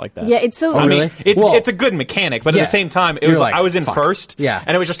did not like that. Yeah, it's so. I mean, really? it's a good mechanic, but at Yeah. the same time, it You're was like like, I was in fuck. first, Yeah.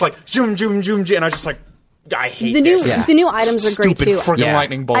 and it was just like zoom, zoom, zoom, zoom, and I was just like, I hate the new this. the new items are great Stupid too. friggin' Yeah.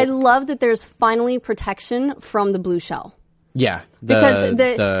 lightning bolt. I love that there's finally protection from the blue shell. Yeah, Because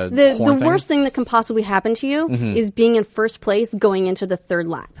the horn worst thing that can possibly happen to you is being in first place going into the third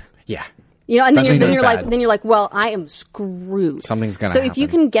lap. Yeah. And That's then when you know you're it's like, bad. well, I am screwed. Something's gonna So if you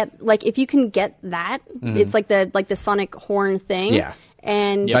happen. can get that, it's like the sonic horn thing. Yeah.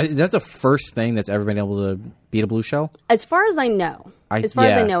 And Is that the first thing that's ever been able to beat a blue shell? as far as I know, as I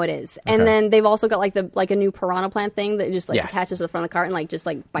yeah. know, it is. And Okay. then they've also got like a new piranha plant thing that just Yeah. attaches to the front of the cart and like just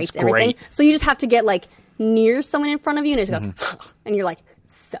like bites It's everything. great. So you just have to get like near someone in front of you, and it just goes, and you're like,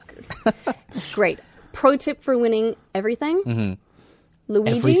 sucker. It's great. Pro tip for winning everything: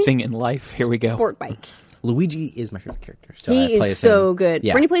 Luigi, Everything in life. Here we go. sport bike. Luigi is my favorite character. So I He play is as so him. good.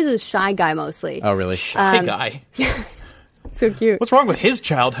 Yeah. Bernie plays as Shy Guy mostly. Oh, really? Hey, guy. So cute. What's wrong with his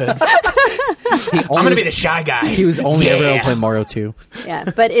childhood? I'm going to be the shy guy. He was only ever able Yeah. to play Mario 2. Yeah,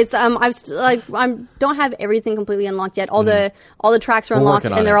 but it's I don't have everything completely unlocked yet. All the tracks are unlocked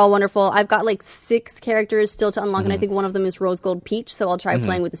working on and they're it. all wonderful. I've got like 6 characters still to unlock, and I think one of them is Rose Gold Peach. So I'll try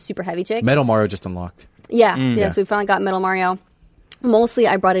playing with the super heavy chick. Metal Mario just unlocked. Yeah. So we finally got Metal Mario. Mostly,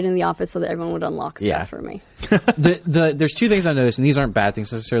 I brought it in the office so that everyone would unlock stuff Yeah. for me. There's two things I noticed, and these aren't bad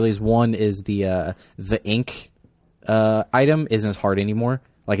things necessarily. Is one is the ink item isn't as hard anymore.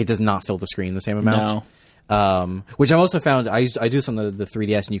 Like, it does not fill the screen the same amount. Which I've also found, I do this on the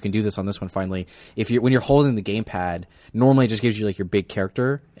 3DS, and you can do this on this one finally. When you're holding the gamepad, normally it just gives you like your big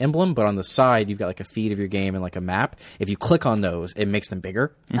character emblem, but on the side you've got like a feed of your game and like a map. If you click on those, it makes them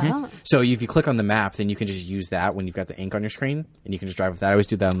bigger. Oh. So if you click on the map, then you can just use that when you've got the ink on your screen, and you can just drive with that. I always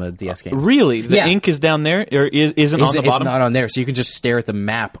do that on the DS games. Really? The Yeah. ink is down there? Or isn't on the bottom? It's not on there, so you can just stare at the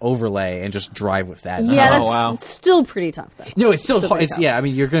map overlay and just drive with that. Yeah, Oh, that's wow. still pretty tough though. No, it's still hard. pretty It's, tough. yeah, I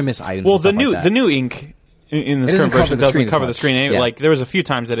mean, you're going to miss items. Well, and the stuff like new that. the new ink in this It current doesn't cover version the screen doesn't as cover the much. screen anyway. Yeah. Like, there was a few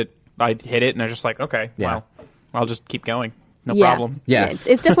times that I hit it, and I was just like, okay, Yeah. well, I'll just keep going. No Yeah. problem. Yeah.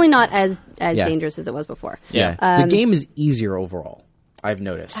 It's definitely not as Yeah. dangerous as it was before. Yeah, the game is easier overall. I've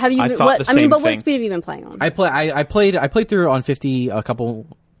noticed. Have you? I been, thought what, the I mean, same but thing. what speed have you been playing on? I played through on 50 a couple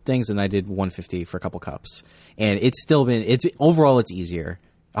things, and I did 150 for a couple cups, and it's overall it's easier.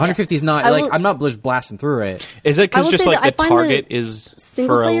 150 is not I like will- I'm not just blasting through it. Is it I because will just say like that the I find target the is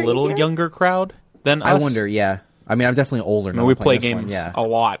single for a player little easier? younger crowd than I us? wonder. Yeah, I mean, I'm definitely older. I now mean, we playing play this games one, yeah. a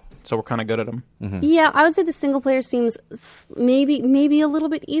lot, so we're kind of good at them. Yeah, I would say the single player seems maybe a little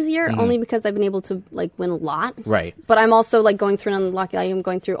bit easier, only because I've been able to like win a lot. Right. But I'm also like going through and unlocking. I'm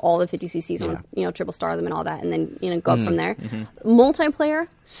going through all the 50cc's Yeah. and triple star them and all that, and then go up from there. Multiplayer,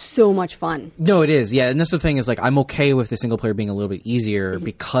 so much fun. No, it is. Yeah, and that's the thing is like I'm okay with the single player being a little bit easier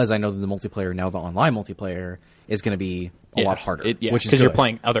because I know that the multiplayer now the online multiplayer is going to be a lot harder. Which which is because you're good.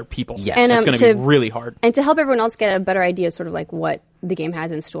 playing other people. Yes. And, It's going to be really hard. And to help everyone else get a better idea of sort of like what the game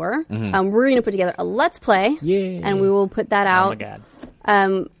has in store, we're going to put together a Let's Play. Yay. And we will put that Oh out. my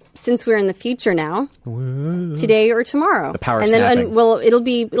god. Since we're in the future now, today or tomorrow. The power and then, snapping. well, it'll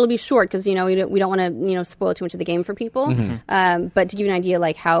be short because we don't want to spoil too much of the game for people. Mm-hmm. But to give you an idea,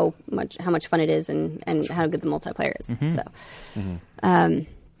 like how much fun it is and how good the multiplayer is. So,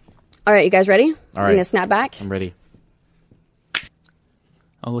 all right, you guys ready? All We're right. gonna snap back. I'm ready.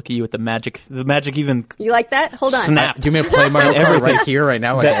 I'll look at you with the magic. The magic even You like that? Hold on. snap. Do you want me to play Mario Kart right here, right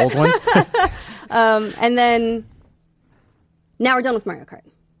now, like the old one? And then now we're done with Mario Kart.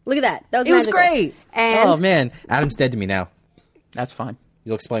 Look at that. That was It was magical. great. And Oh man, Adam's dead to me now. That's fine.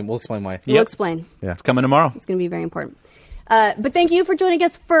 We'll explain why. we'll Yep. explain. Yeah. It's coming tomorrow. It's going to be very important. But thank you for joining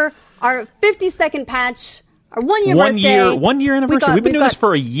us for our 50-second patch, our 1 year birthday. 1 year anniversary. We've been doing this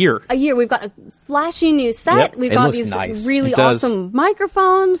for a year. A year. We've got a flashy new set. Yep. We've It got looks these nice. really It does. awesome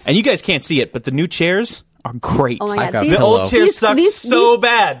microphones. And you guys can't see it, but the new chairs are great. Oh my I've god, got these, The pillow. old chairs suck so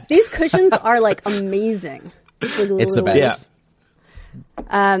bad. These cushions are like amazing. It's the best.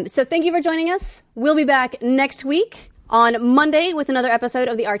 Yeah. So thank you for joining us. We'll be back next week on Monday with another episode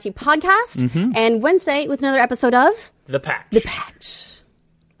of the RT Podcast, and Wednesday with another episode of The Patch. The Patch.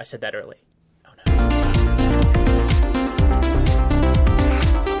 I said that early.